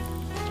รับ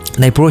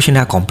ในพระวจน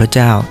ะของพระเ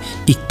จ้า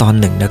อีกตอน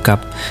หนึ่งนะครับ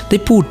ได้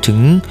พูดถึง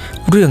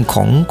เรื่องข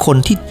องคน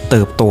ที่เ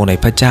ติบโตใน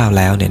พระเจ้าแ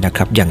ล้วเนี่ยนะค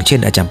รับอย่างเช่น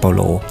อาจารย์เปาโ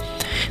ล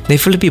ใน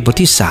ฟิลิปปีบท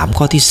ที่3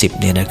ข้อที่10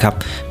เนี่ยนะครับ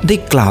ได้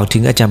กล่าวถึ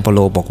งอาจารย์เปาโล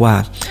บอกว่า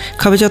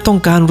ข้าพเจ้าต้อง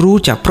การรู้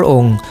จักพระอ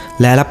งค์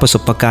และรับประส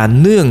บการณ์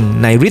เนื่อง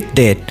ในฤทธิเ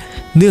ดช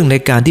เนื่องใน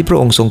การที่พระ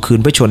องค์ทรงคืน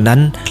พระชนนั้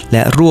นแล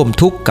ะร่วม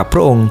ทุกข์กับพร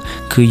ะองค์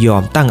คือยอ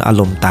มตั้งอา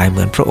รมณ์ตายเห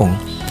มือนพระองค์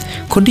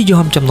คนที่ยอ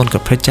มจำนนกั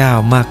บพระเจ้า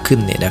มากขึ้น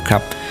เนี่ยนะครั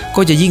บ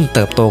ก็จะยิ่งเ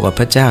ติบโตกับ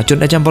พระเจ้าจน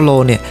อาจารย์เปาโล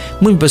เนี่ย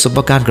เมื่อมีประสบ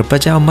การณ์กับพร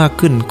ะเจ้ามาก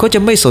ขึ้นก็จะ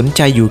ไม่สนใ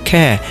จอยู่แ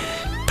ค่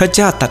พระเ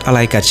จ้าตัดอะไร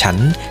กับฉัน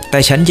แต่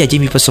ฉันอยากจะ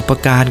มีประสบ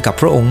การณ์กับ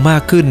พระองค์มา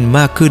กขึ้นม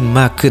ากขึ้น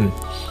มากขึ้น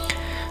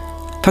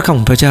พระคำข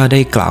องพระเจ้าได้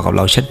กล่าวกับเ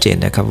ราชัดเจน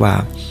นะครับว่า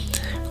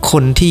ค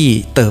นที่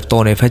เติบโต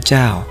ในพระเ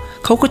จ้า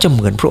เขาก็จะเห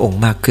มือนพระองค์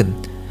มากขึ้น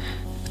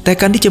แต่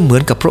การที่จะเหมือ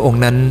นกับพระอง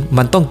ค์นั้น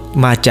มันต้อง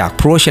มาจาก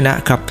พระวจนะ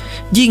ครับ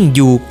ยิ่งอ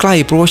ยู่ใกล้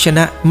พระวจน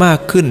ะมาก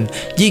ขึ้น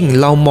ยิ่ง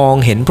เรามอง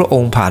เห็นพระอ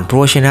งค์ผ่านพระ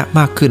วจนะ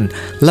มากขึ้น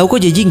เราก็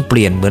จะยิ่งเป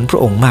ลี่ยนเหมือนพระ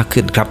องค์มาก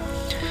ขึ้นครับ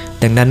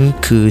ดังนั้น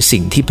คือสิ่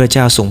งที่พระเ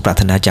จ้าทรงปราร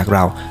ถนาจากเร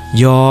า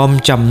ยอม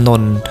จำน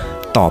น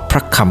ต่อพร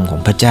ะคำขอ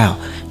งพระเจ้า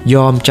ย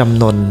อมจ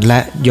ำนนและ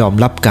ยอม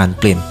รับการ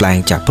เปลี่ยนแปลง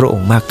จากพระอง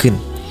ค์มากขึ้น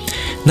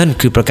นั่น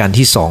คือประการ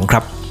ที่2ครั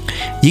บ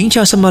หญิงช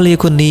าวสมาเรีย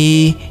คนนี้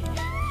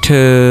เธ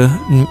อ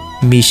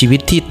มีชีวิ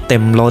ตที่เต็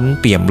มล้น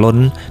เปี่ยมล้น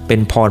เป็น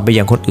พรไป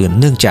ยังคนอื่น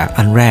เนื่องจาก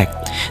อันแรก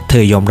เธ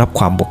อยอมรับ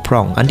ความบกพร่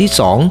องอันที่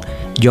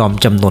2ยอม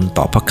จำนน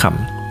ต่อพระค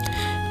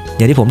ำอ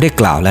ย่างที่ผมได้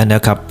กล่าวแล้วน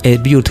ะครับ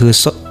บิล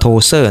โท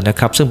เซอร์นะ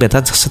ครับซึ่งเป็นทั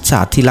ศนศา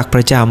สตร์ที่รักพ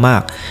ระเจ้ามา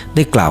กไ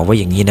ด้กล่าวไว้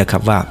อย่างนี้นะครั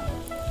บว่า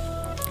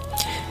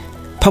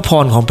พระพ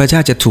รของพระเจ้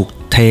าจะถูก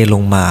เทล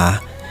งมา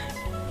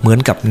เหมือน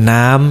กับ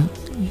น้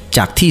ำจ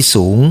ากที่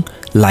สูง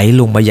ไหล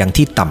ลงมาอย่าง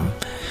ที่ต่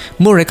ำ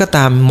เมื่อไรก็ต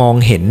ามมอง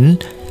เห็น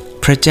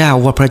พระเจ้า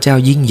ว่าพระเจ้า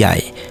ยิ่งใหญ่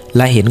แ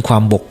ละเห็นควา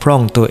มบกพร่อ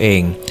งตัวเอ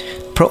ง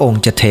พระอง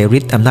ค์จะเทฤ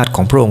ทธิ์อำนาจข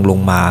องพระองค์ลง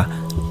มา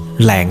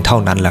แรงเท่า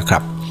นั้นแหละครั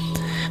บ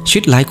ชี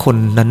วิตหลายคน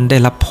นั้นได้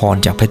รับพร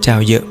จากพระเจ้า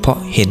เยอะเพราะ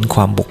เห็นคว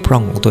ามบกพร่อ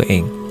งของตัวเอ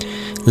ง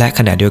และข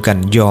ณะเดียวกัน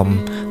ยอม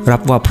รั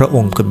บว่าพระอ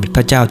งค์เป็นพ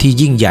ระเจ้าที่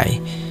ยิ่งใหญ่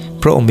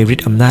พระองค์มีฤท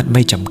ธิ์อำนาจไ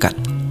ม่จำกัด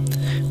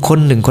คน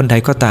หนึ่งคนใด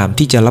ก็ตาม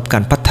ที่จะรับกา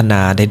รพัฒน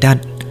าในด้าน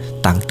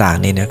ต่างๆ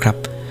เนี่ยนะครับ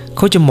เ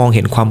ขาจะมองเ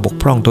ห็นความบก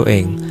พร่องตัวเอ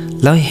ง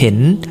แล้วเห็น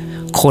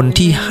คน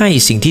ที่ให้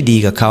สิ่งที่ดี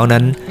กับเขา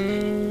นั้น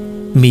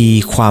มี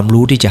ความ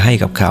รู้ที่จะให้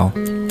กับเขา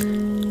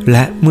แล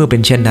ะเมื่อเป็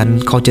นเช่นนั้น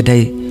เขาจะได้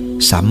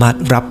สามารถ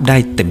รับได้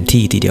เต็ม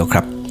ที่ทีเดียวค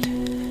รับ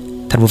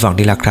ท่านผู้ฟัง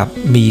ที่รักครับ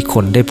มีค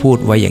นได้พูด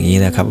ไว้อย่างนี้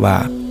นะครับว่า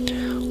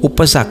อุป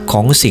สรรคข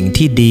องสิ่ง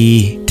ที่ดี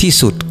ที่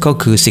สุดก็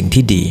คือสิ่ง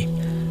ที่ดี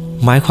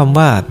หมายความ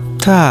ว่า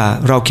ถ้า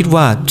เราคิด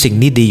ว่าสิ่ง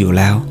นี้ดีอยู่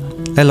แล้ว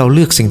และเราเ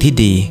ลือกสิ่งที่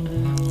ดี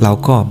เรา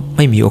ก็ไ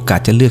ม่มีโอกาส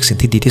จะเลือกสิ่ง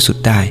ที่ดีที่สุด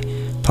ได้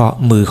เพราะ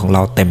มือของเร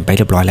าเต็มไปเ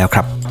รียบร้อยแล้วค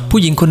รับผู้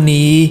หญิงคน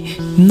นี้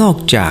นอก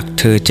จาก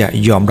เธอจะ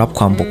ยอมรับ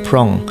ความบกพ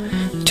ร่อง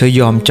เธอ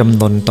ยอมจ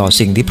ำนนต่อ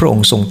สิ่งที่พระอง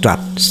ค์ทรงตรัส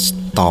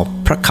ต่อ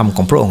พระคำข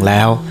องพระองค์แ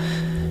ล้ว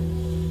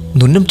ห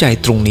นุนน้ำใจ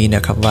ตรงนี้น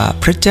ะครับว่า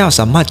พระเจ้า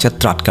สามารถจะ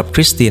ตรัสกับค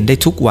ริสเตียนได้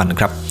ทุกวัน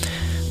ครับ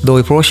โดย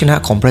พระวจนะ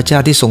ของพระเจ้า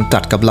ที่ทรงตรั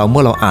สกับเราเ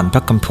มื่อเราอ่านพร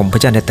ะคำของพร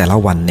ะเจ้าในแต่ละ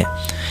วันเนี่ย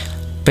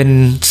เป็น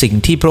สิ่ง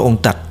ที่พระองค์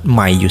ตรัสให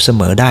ม่อยู่เส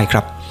มอได้ค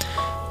รับ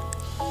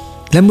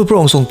และเมื่อพระ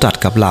องค์ทรงตรัส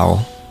กับเรา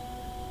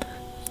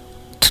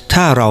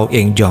ถ้าเราเอ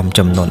งยอมจ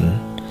ำนน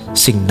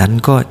สิ่งนั้น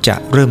ก็จะ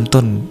เริ่ม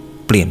ต้น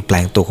เปลี่ยนแปล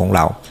งตัวของเร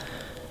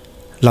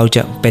าจ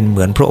ะเป็นเห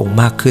มือนพระองค์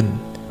มากขึ้น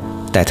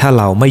แต่ถ้า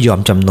เราไม่ยอม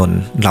จำนน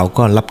เรา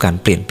ก็รับการ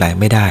เปลี่ยนแปลง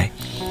ไม่ได้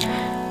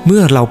เมื่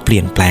อเราเปลี่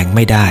ยนแปลงไ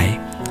ม่ได้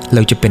เร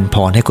าจะเป็นพ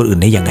รให้คนอื่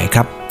นได้อย่างไรค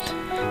รับ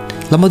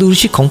เรามาดู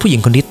ชีวิตของผู้หญิง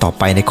คนนี้ต่อ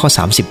ไปในข้อ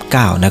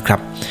39นะครับ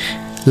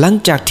หลัง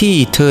จากที่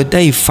เธอไ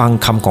ด้ฟัง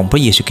คำของพร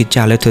ะเยซูคริสต์เจ้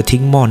าแล้วเธอทิ้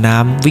งหม้อน้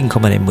ำวิ่งเข้า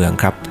มาในเมือง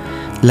ครับ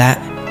และ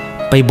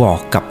ไปบอก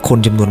กับคน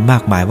จำนวนมา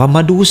กมายว่าม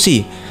าดูสิ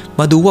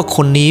มาดูว่าค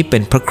นนี้เป็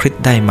นพระคริส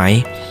ต์ได้ไหม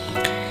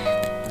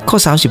ข้อ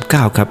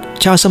39ครับ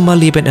ชาวสมา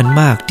เรียเป็นอัน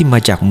มากที่มา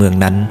จากเมือง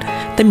นั้น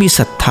ได้มีศ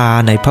รัทธา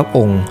ในพระอ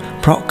งค์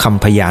เพราะค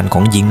ำพยานข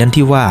องหญิงนั้น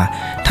ที่ว่า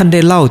ท่านได้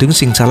เล่าถึง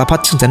สิ่งสารพั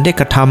ดซึ่งท่านได้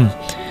กระท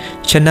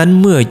ำฉะนั้น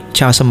เมื่อ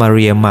ชาวสมาเ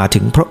รียมาถึ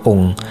งพระอง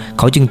ค์เ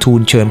ขาจึงทู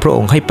ลเชิญพระอ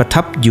งค์ให้ประ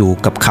ทับอยู่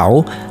กับเขา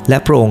และ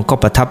พระองค์ก็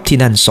ประทับที่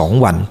นั่น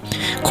2 วัน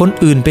คน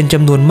อื่นเป็นจ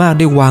ำนวนมาก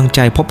ได้วางใจ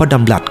เพราะพระด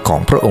ำรัสของ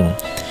พระองค์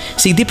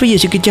สิ่งที่พระเย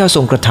ซูคริสต์เจ้าท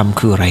รงกระทำ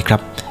คืออะไรครั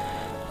บ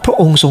พระ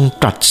องค์ทรง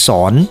ตรัสส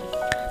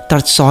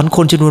อนค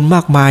นจำนวนม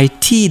ากมาย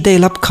ที่ได้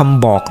รับค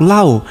ำบอกเ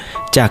ล่า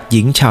จากห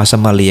ญิงชาวส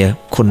มาเรีย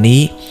คน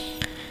นี้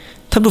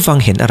ท่านผู้ฟัง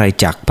เห็นอะไร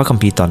จากพระคัม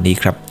ภีร์ตอนนี้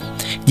ครับ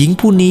หญิง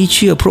ผู้นี้เ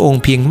ชื่อพระอง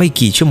ค์เพียงไม่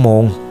กี่ชั่วโม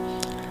ง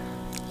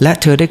และ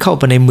เธอได้เข้าไ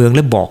ปในเมืองแล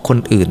ะบอกคน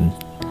อื่น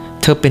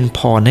เธอเป็นพ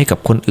รให้กับ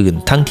คนอื่น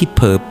ทั้งที่เ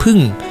ผึ่ง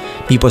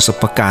มีประส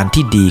บการณ์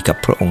ที่ดีกับ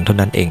พระองค์เท่า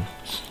นั้นเอง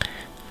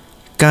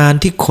การ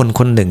ที่คน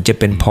คนหนึ่งจะ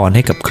เป็นพรใ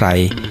ห้กับใคร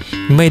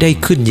ไม่ได้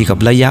ขึ้นอยู่กับ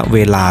ระยะเว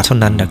ลาเท่า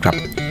นั้นนะครับ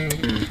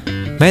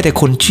แม้แต่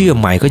คนเชื่อ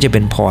ใหม่ก็จะเป็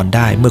นพรไ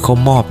ด้เมื่อเขา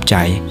มอบใจ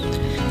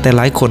แต่ห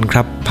ลายคนค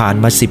รับผ่าน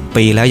มา10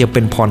 ปีแล้วยังเ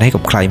ป็นพรให้กั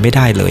บใครไม่ไ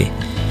ด้เลย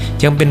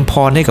ยังเป็นพ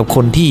รให้กับค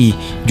นที่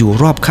อยู่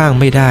รอบข้าง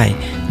ไม่ได้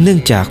เนื่อง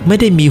จากไม่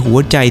ได้มีหัว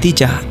ใจที่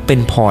จะเป็น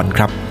พรค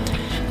รับ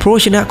พระว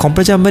จนะของพ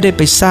ระเจ้าไม่ได้ไ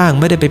ปสร้าง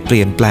ไม่ได้ไปเป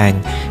ลี่ยนแปลง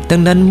ดั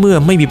งนั้นเมื่อ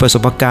ไม่มีประส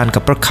บการณ์กั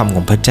บพระคำข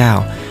องพระเจ้า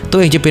ตัว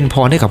เองจะเป็นพ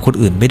รให้กับคน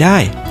อื่นไม่ได้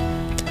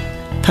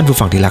ท่านผู้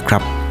ฟังที่รักครั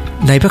บ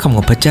ในพระคำข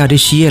องพระเจ้าได้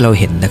ชี้ให้เรา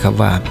เห็นนะครับ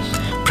ว่า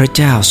พระเ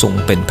จ้าทรง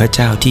เป็นพระเ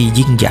จ้าที่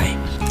ยิ่งใหญ่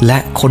และ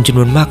คนจำน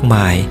วนมากม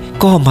าย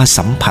ก็มา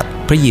สัมผัส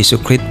พระเยซู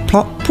คริสต์เพร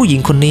าะผู้หญิง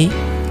คนนี้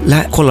และ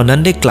คนเหล่านั้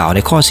นได้กล่าวใน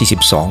ข้อ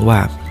42ว่า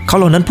เขา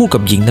เหล่านั้นพูดกั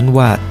บหญิงนั้น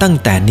ว่าตั้ง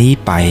แต่นี้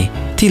ไป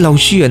ที่เรา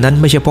เชื่อนั้น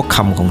ไม่ใช่เพราะค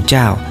ำของเ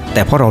จ้าแ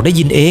ต่เพราะเราได้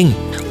ยินเอง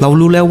เรา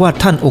รู้แล้วว่า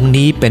ท่านองค์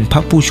นี้เป็นพร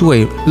ะผู้ช่วย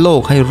โล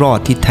กให้รอด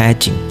ที่แท้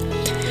จริง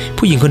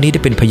ผู้หญิงคนนี้ได้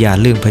เป็นพยาน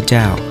เรื่องพระเ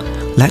จ้า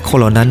และคน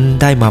เหล่านั้น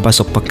ได้มาประ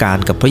สบการ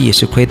ณ์กับพระเย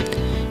ซูคริสต์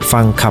ฟั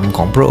งคำข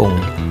องพระอง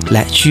ค์แล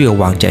ะเชื่อ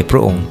วางใจพร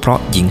ะองค์เพราะ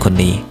หญิงคน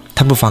นี้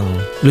ท่านผู้ฟัง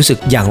รู้สึก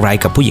อย่างไร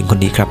กับผู้หญิงคน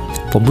นี้ครับ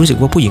ผมรู้สึก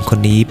ว่าผู้หญิงคน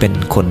นี้เป็น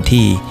คน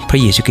ที่พระ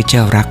เยซูคริสต์เจ้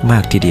ารักมา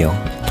กทีเดียว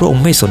พระอง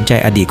ค์ไม่สนใจ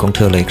อดีตของเธ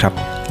อเลยครับ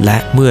และ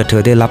เมื่อเธ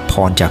อได้รับพ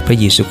รจากพระ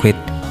เยซูคริส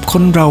ต์ค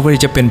นเราเวลา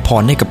จะเป็นพ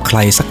รให้กับใคร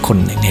สักคน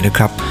หนึ่งเนี่ยนะค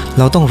รับเ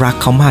ราต้องรัก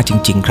เขามากจ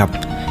ริงๆครับ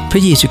พร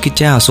ะเยซูคริสต์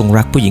เจ้าทรง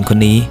รักผู้หญิงคน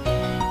นี้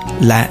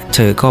และเธ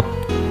อก็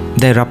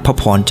ได้รับพระ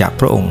พรจาก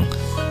พระองค์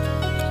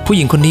ผู้ห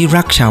ญิงคนนี้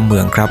รักชาวเมื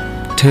องครับ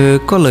เธอ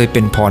ก็เลยเ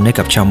ป็นพรให้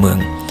กับชาวเมือง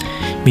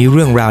มีเ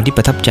รื่องราวที่ป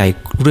ระทับใจ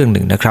เรื่องห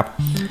นึ่งนะครับ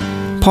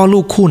พ่อลู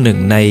กคู่หนึ่ง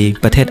ใน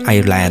ประเทศไอ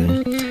ร์แลนด์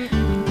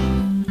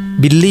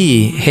บิลลี่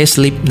เฮส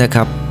ลิปนะค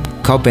รับ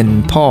เขาเป็น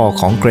พ่อ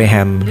ของเกรแฮ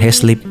มเฮส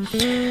ลิป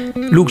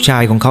ลูกชา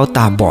ยของเขาต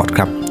าบอดค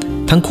รับ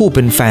ทั้งคู่เ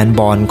ป็นแฟน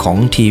บอลของ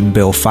ทีมเบ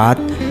ลฟาส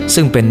ต์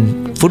ซึ่งเป็น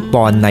ฟุตบ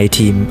อลใน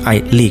ทีม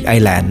ลีกไอ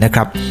ร์แลนด์นะค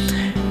รับ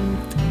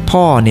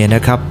พ่อเนี่ยน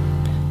ะครับ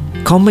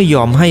เขาไม่ย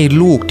อมให้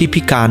ลูกที่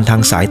พิการทา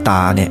งสายต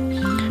าเนี่ย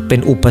เป็น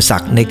อุปสร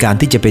รคในการ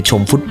ที่จะไปช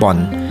มฟุตบอล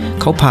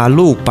เขาพา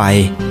ลูกไป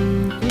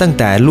ตั้ง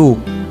แต่ลูก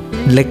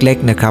เล็ก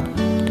ๆนะครับ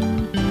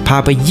พา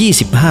ไป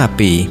25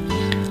 ปี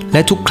แล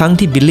ะทุกครั้ง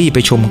ที่บิลลี่ไป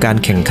ชมการ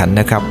แข่งขัน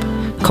นะครับ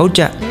เขาจ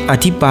ะอ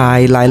ธิบาย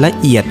รายละ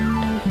เอียด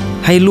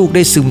ให้ลูกไ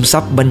ด้ซึมซั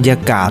บบรรยา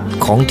กาศ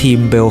ของทีม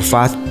เบลฟ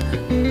าสต์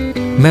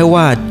แม้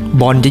ว่า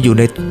บอลจะอยู่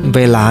ในเว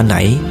ลาไหน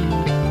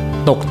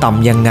ตกต่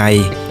ำยังไง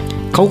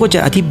เขาก็จะ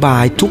อธิบา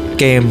ยทุก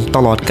เกมต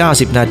ลอด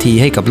90 นาที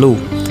ให้กับลูก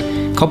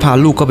เขาพา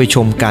ลูกก็ไปช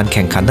มการแ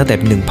ข่งขันตั้งแต่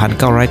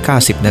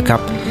 1990 นะครั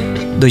บ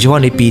โดยเฉพาะ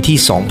ในปีที่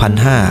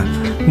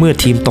 2005 เมื่อ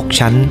ทีมตก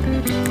ชั้น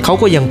เขา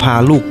ก็ยังพา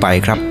ลูกไป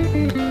ครับ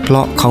เพร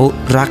าะเขา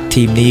รัก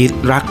ทีมนี้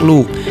รักลู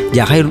กอย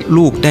ากให้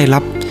ลูกได้รั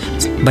บ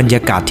บรรย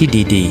ากาศที่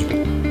ดี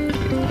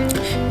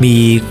ๆมี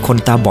คน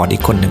ตาบอดอี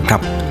กคนหนึ่งครั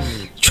บ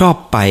ชอบ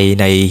ไป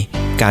ใน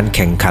การแ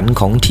ข่งขัน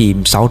ของทีม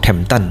เซาท์แฮม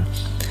ป์ตัน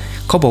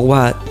เขาบอกว่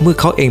าเมื่อ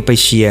เขาเองไป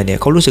เชียร์เนี่ย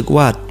เขารู้สึก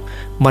ว่า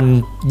มัน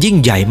ยิ่ง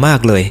ใหญ่มาก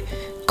เลย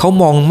เขา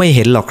มองไม่เ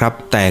ห็นหรอกครับ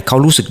แต่เขา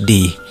รู้สึก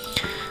ดี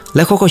แล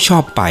ะเขาก็ชอ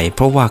บไปเพ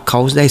ราะว่าเขา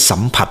ได้สั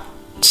มผัส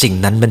สิ่ง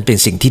นั้นมันเป็น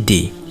สิ่งที่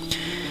ดี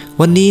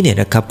วันนี้เนี่ย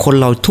นะครับคน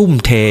เราทุ่ม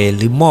เทห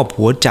รือมอบ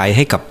หัวใจใ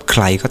ห้กับใค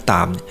รก็ต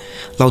าม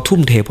เราทุ่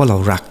มเทเพราะเรา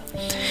รัก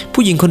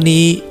ผู้หญิงคน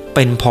นี้เ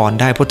ป็นพร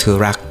ได้เพราะเธอ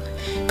รัก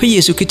พระเย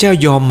ซูคริสต์เจ้า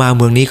ยอมมาเ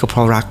มืองนี้ก็เพร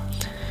าะรัก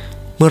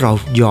เมื่อเรา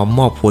ยอม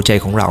มอบหัวใจ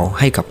ของเรา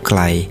ให้กับใคร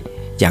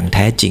อย่างแ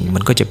ท้จริงมั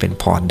นก็จะเป็น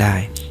พรได้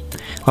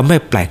เราไม่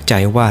แปลกใจ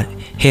ว่า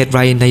เหตุไร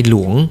ในหล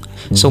วง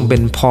ทรงเป็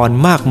นพร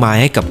มากมาย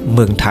ให้กับเ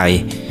มืองไทย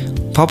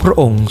เพราะพระ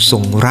องค์ทร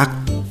งรัก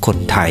คน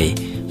ไทย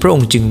พระอง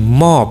ค์จึง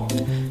มอบ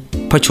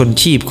พระชน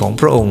ชีพของ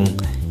พระองค์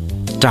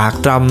ตราก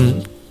ตร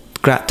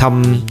ำกระท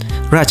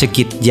ำราช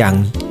กิจอย่าง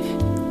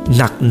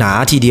หนักหนา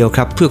ทีเดียวค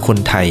รับเพื่อคน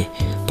ไทย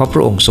เพราะพร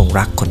ะองค์ทรง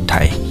รักคนไท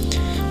ย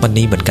วัน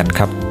นี้เหมือนกันค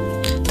รับ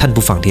ท่าน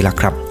ผู้ฟังที่รัก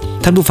ครับ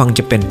ท่านผู้ฟังจ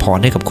ะเป็นพร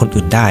ให้กับคน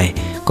อื่นได้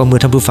ก็เมื่อ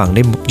ท่านผู้ฟังไ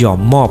ด้ยอม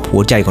มอบหั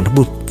วใจของท่าน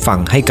ผู้ฟัง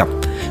ให้กับ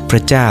พร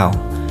ะเจ้า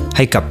ใ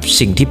ห้กับ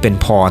สิ่งที่เป็น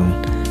พร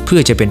เพื่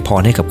อจะเป็นพ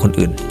รให้กับคน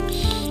อื่น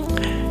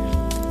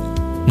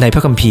ในพร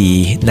ะคัมภีร์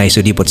ในส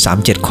ดุดีบท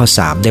37ข้อ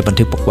3ได้บัน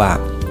ทึกบอกว่า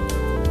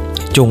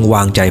จงว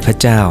างใจพระ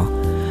เจ้า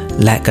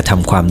และกระท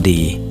ำความดี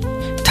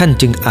ท่าน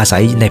จึงอาศั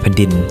ยในแผ่น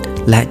ดิน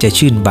และจะ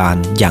ชื่นบาน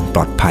อย่างปล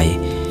อดภัย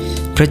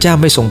พระเจ้า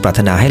ไม่ทรงปรารถ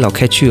นาให้เราแ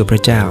ค่เชื่อพร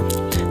ะเจ้า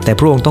แต่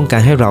พระองค์ต้องกา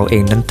รให้เราเอ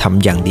งนั้นท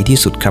ำอย่างดีที่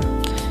สุดครับ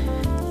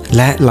แ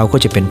ละเราก็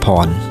จะเป็นพ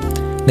ร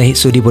ใน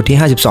สดุดีบทที่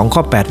52ข้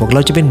อ8บอกเร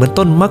าจะเป็นเหมือน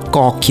ต้นมะก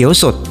อกเขียว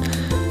สด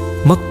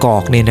มะกอ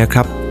กเนี่ยนะค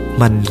รับ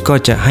มันก็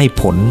จะให้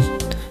ผล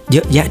เย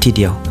อะแยะทีเ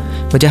ดียว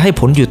มันจะให้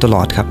ผลอยู่ตล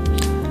อดครับ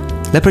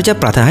และพระเจ้า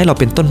ปรารถนาให้เรา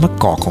เป็นต้นมะ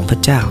กอกของพระ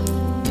เจ้า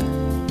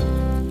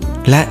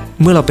และ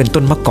เมื่อเราเป็น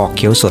ต้นมะกอกเ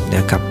ขียวสดเนี่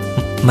ยครับ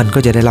มันก็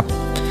จะได้รับ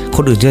ค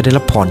นอื่นจะได้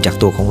รับพรจาก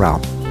ตัวของเรา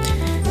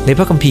ในพ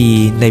ระคัมภีร์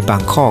ในบา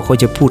งข้อก็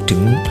จะพูดถึ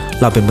ง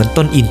เราเป็นเหมือน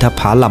ต้นอินท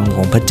ผลัมข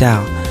องพระเจ้า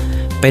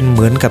เป็นเห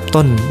มือนกับ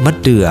ต้นมะ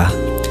เดื่อ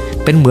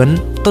เป็นเหมือน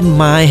ต้น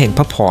ไม้แห่งพ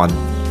ระพร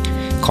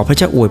ขอพระเ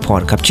จ้าอวยพ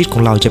รครับชีวิตขอ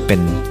งเราจะเป็น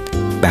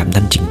แบบ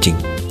นั้นจริง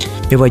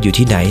ๆไม่ว่าอยู่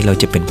ที่ไหนเรา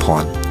จะเป็นพ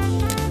ร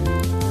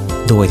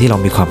โดยที่เรา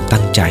มีความ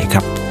ตั้งใจค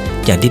รับ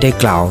อย่างที่ได้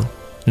กล่าว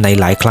ใน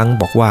หลายครั้ง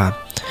บอกว่า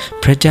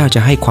พระเจ้าจะ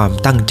ให้ความ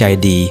ตั้งใจ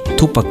ดี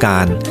ทุกประกา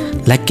ร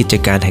และกิจ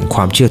การแห่งคว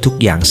ามเชื่อทุก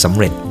อย่างสำ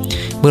เร็จ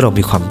เมื่อเรา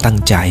มีความตั้ง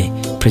ใจ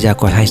พระเจ้า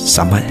ก็ส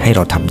ามารถให้เร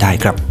าทำได้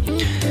ครับ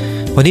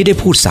วันนี้ได้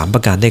พูด3ป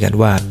ระการด้วยกัน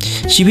ว่า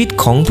ชีวิต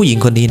ของผู้หญิง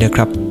คนนี้นะค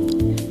รับ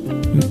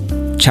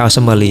ชาวส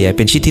มาเรียเ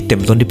ป็นชีวิตที่เต็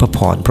มล้นด้วยพระพ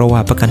รเพราะว่า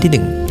ประการที่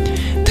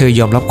1เธอ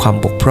ยอมรับความ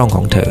บกพร่องข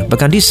องเธอประ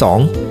การที่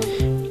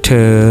2เธ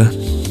อ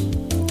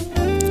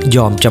ย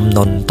อมจำน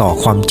นต่อ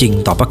ความจริง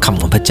ต่อพระค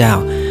ำของพระเจ้า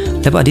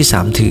และประการที่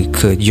3คือเ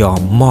ธอยอม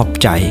มอบ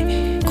ใจ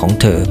ของ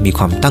เธอมีค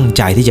วามตั้งใ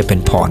จที่จะเป็น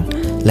พร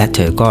และเธ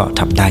อก็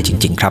ทำได้จ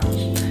ริงๆครับ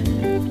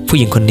ผู้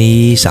หญิงคนนี้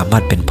สามา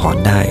รถเป็นพร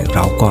ได้เร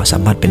าก็สา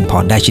มารถเป็นพ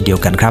รได้เช่นเดีย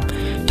วกันครับ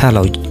ถ้าเร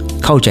า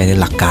เข้าใจใน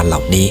หลักการเหล่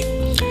านี้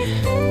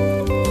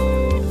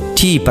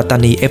ที่ปัตตา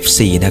นี FC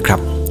นะครับ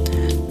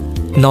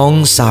น้อง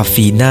ซา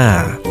ฟีน่า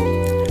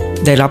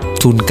ได้รับ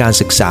ทุนการ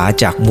ศึกษา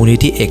จากมูลนิ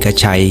ธิเอก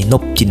ชัยน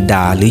พจินด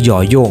าหรือยอ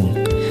โย่ง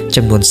จ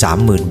ำนวน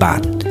 30,000 บา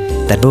ท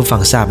แต่ผู้ฟั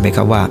งทราบไหมค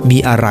รับว่ามี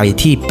อะไร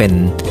ที่เป็น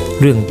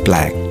เรื่องแปล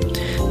ก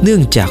เนื่อ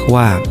งจาก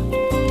ว่า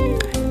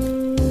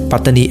ปั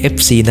ตตานี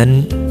FC นั้น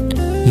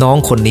น้อง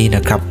คนนี้น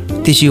ะครับ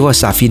ที่ชื่อว่า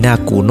ซาฟีน่า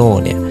กูโน่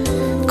เนี่ย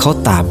เขา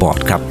ตาบอด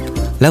ครับ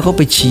แล้วเขาไ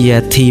ปเชีย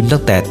ร์ทีมตั้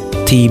งแต่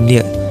ทีมเนี่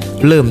ย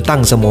เริ่มตั้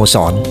งสโมส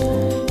ร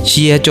เ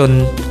ชียร์จน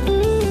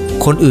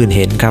คนอื่นเ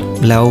ห็นครับ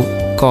แล้ว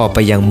ก็ไป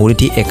ยังมูลนิ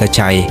ธิเอก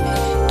ชัย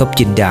นพ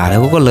จินดาแล้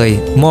วก็เลย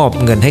มอบ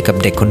เงินให้กับ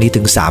เด็กคนนี้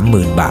ถึง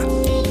 30,000 บาท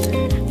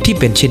ที่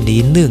เป็นเช่นนี้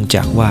เนื่องจ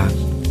ากว่า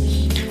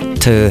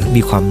เธอ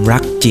มีความรั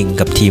กจริง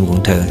กับทีมของ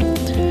เธอ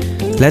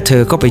และเธ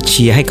อก็ไปเ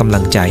ชียร์ให้กำลั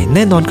งใจแ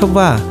น่นอนครับ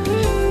ว่า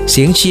เ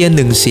สียงเชียร์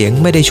1เสียง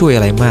ไม่ได้ช่วยอ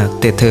ะไรมาก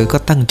แต่เธอก็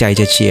ตั้งใจ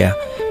จะเชียร์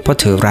เพราะ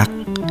เธอรัก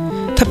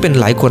ถ้าเป็น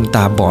หลายคนต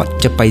าบอด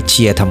จะไปเ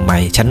ชียร์ทำไม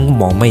ฉัน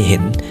มองไม่เห็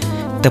น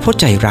แต่เพราะ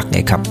ใจรักไง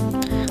ครับ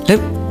และ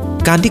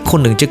การที่คน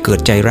หนึ่งจะเกิด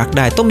ใจรักไ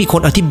ด้ต้องมีค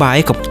นอธิบายใ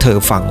ห้กับเธอ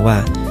ฟังว่า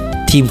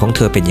ทีมของเธ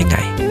อเป็นยังไง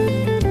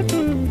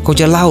คง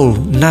จะเล่า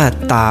หน้า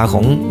ตาข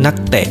องนัก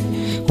เตะ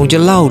คงจะ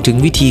เล่าถึง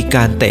วิธีก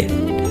ารเตะ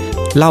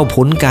เล่าผ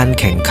ลการ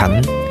แข่งขัน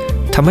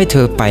ทำให้เธ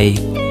อไป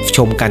ช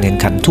มการแข่ง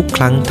ขันทุกค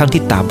รั้งทั้ง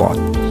ที่ตาบอด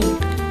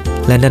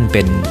และนั่นเ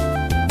ป็น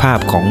ภาพ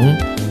ของ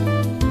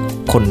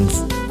คน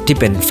ที่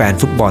เป็นแฟน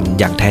ฟุตบอล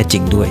อย่างแท้จริ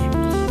งด้วย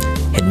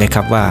เห็นไหมค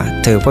รับว่า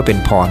เธอก็เป็น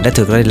พรและเธ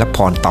อก็ได้รับพ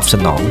รตอบส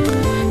นอง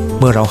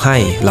เมื่อเราให้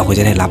เราก็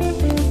จะได้รับ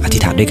อธิ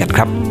ษฐานด้วยกันค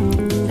รับ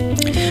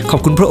ขอบ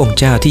คุณพระองค์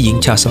เจ้าที่หญิง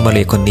ชาวสมาเ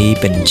รียคนนี้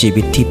เป็นชี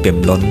วิตที่เปี่ยม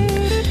ล้น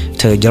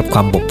เธอยอมคว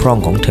ามบกพร่อง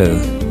ของเธ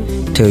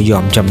อยอ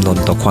มจำนน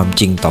ต่อความ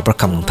จริงต่อพระ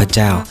คำของพระเ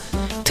จ้า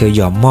เธอ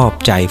ยอมมอบ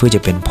ใจเพื่อจ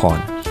ะเป็นพร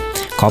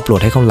ขอโปรด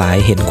ให้เขาหลาย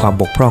เห็นความ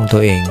บกพร่องตั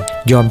วเอง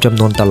ยอมจำ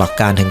นนต่อหลัก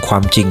การแห่งควา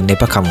มจริงใน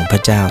พระคำของพร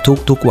ะเจ้า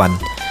ทุกๆวัน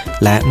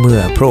และเมื่อ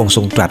พระองค์ท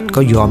รงตรัส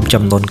ก็ยอมจ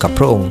ำนนกับพ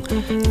ระองค์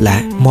และ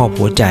มอบ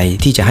หัวใจ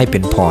ที่จะให้เป็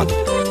นพร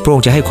พระอง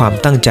ค์จะให้ความ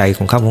ตั้งใจข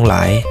องข้าพงหล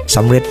ายส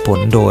ำเร็จผล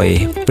โดย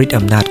ฤทธิ์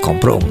อำนาจของ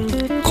พระองค์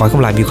ขอให้ข้า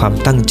พงหลายมีความ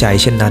ตั้งใจ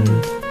เช่นนั้น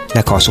แล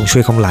ะขอทรงช่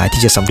วยของหลาย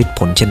ที่จะสำเร็จผ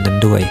ลเช่นนั้น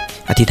ด้วย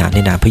อธิษฐานใน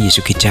นามพระเยซู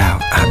คริสต์เจ้า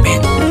อาเม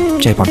น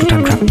ใจพรทุกท่า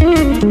นครั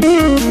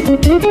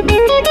บ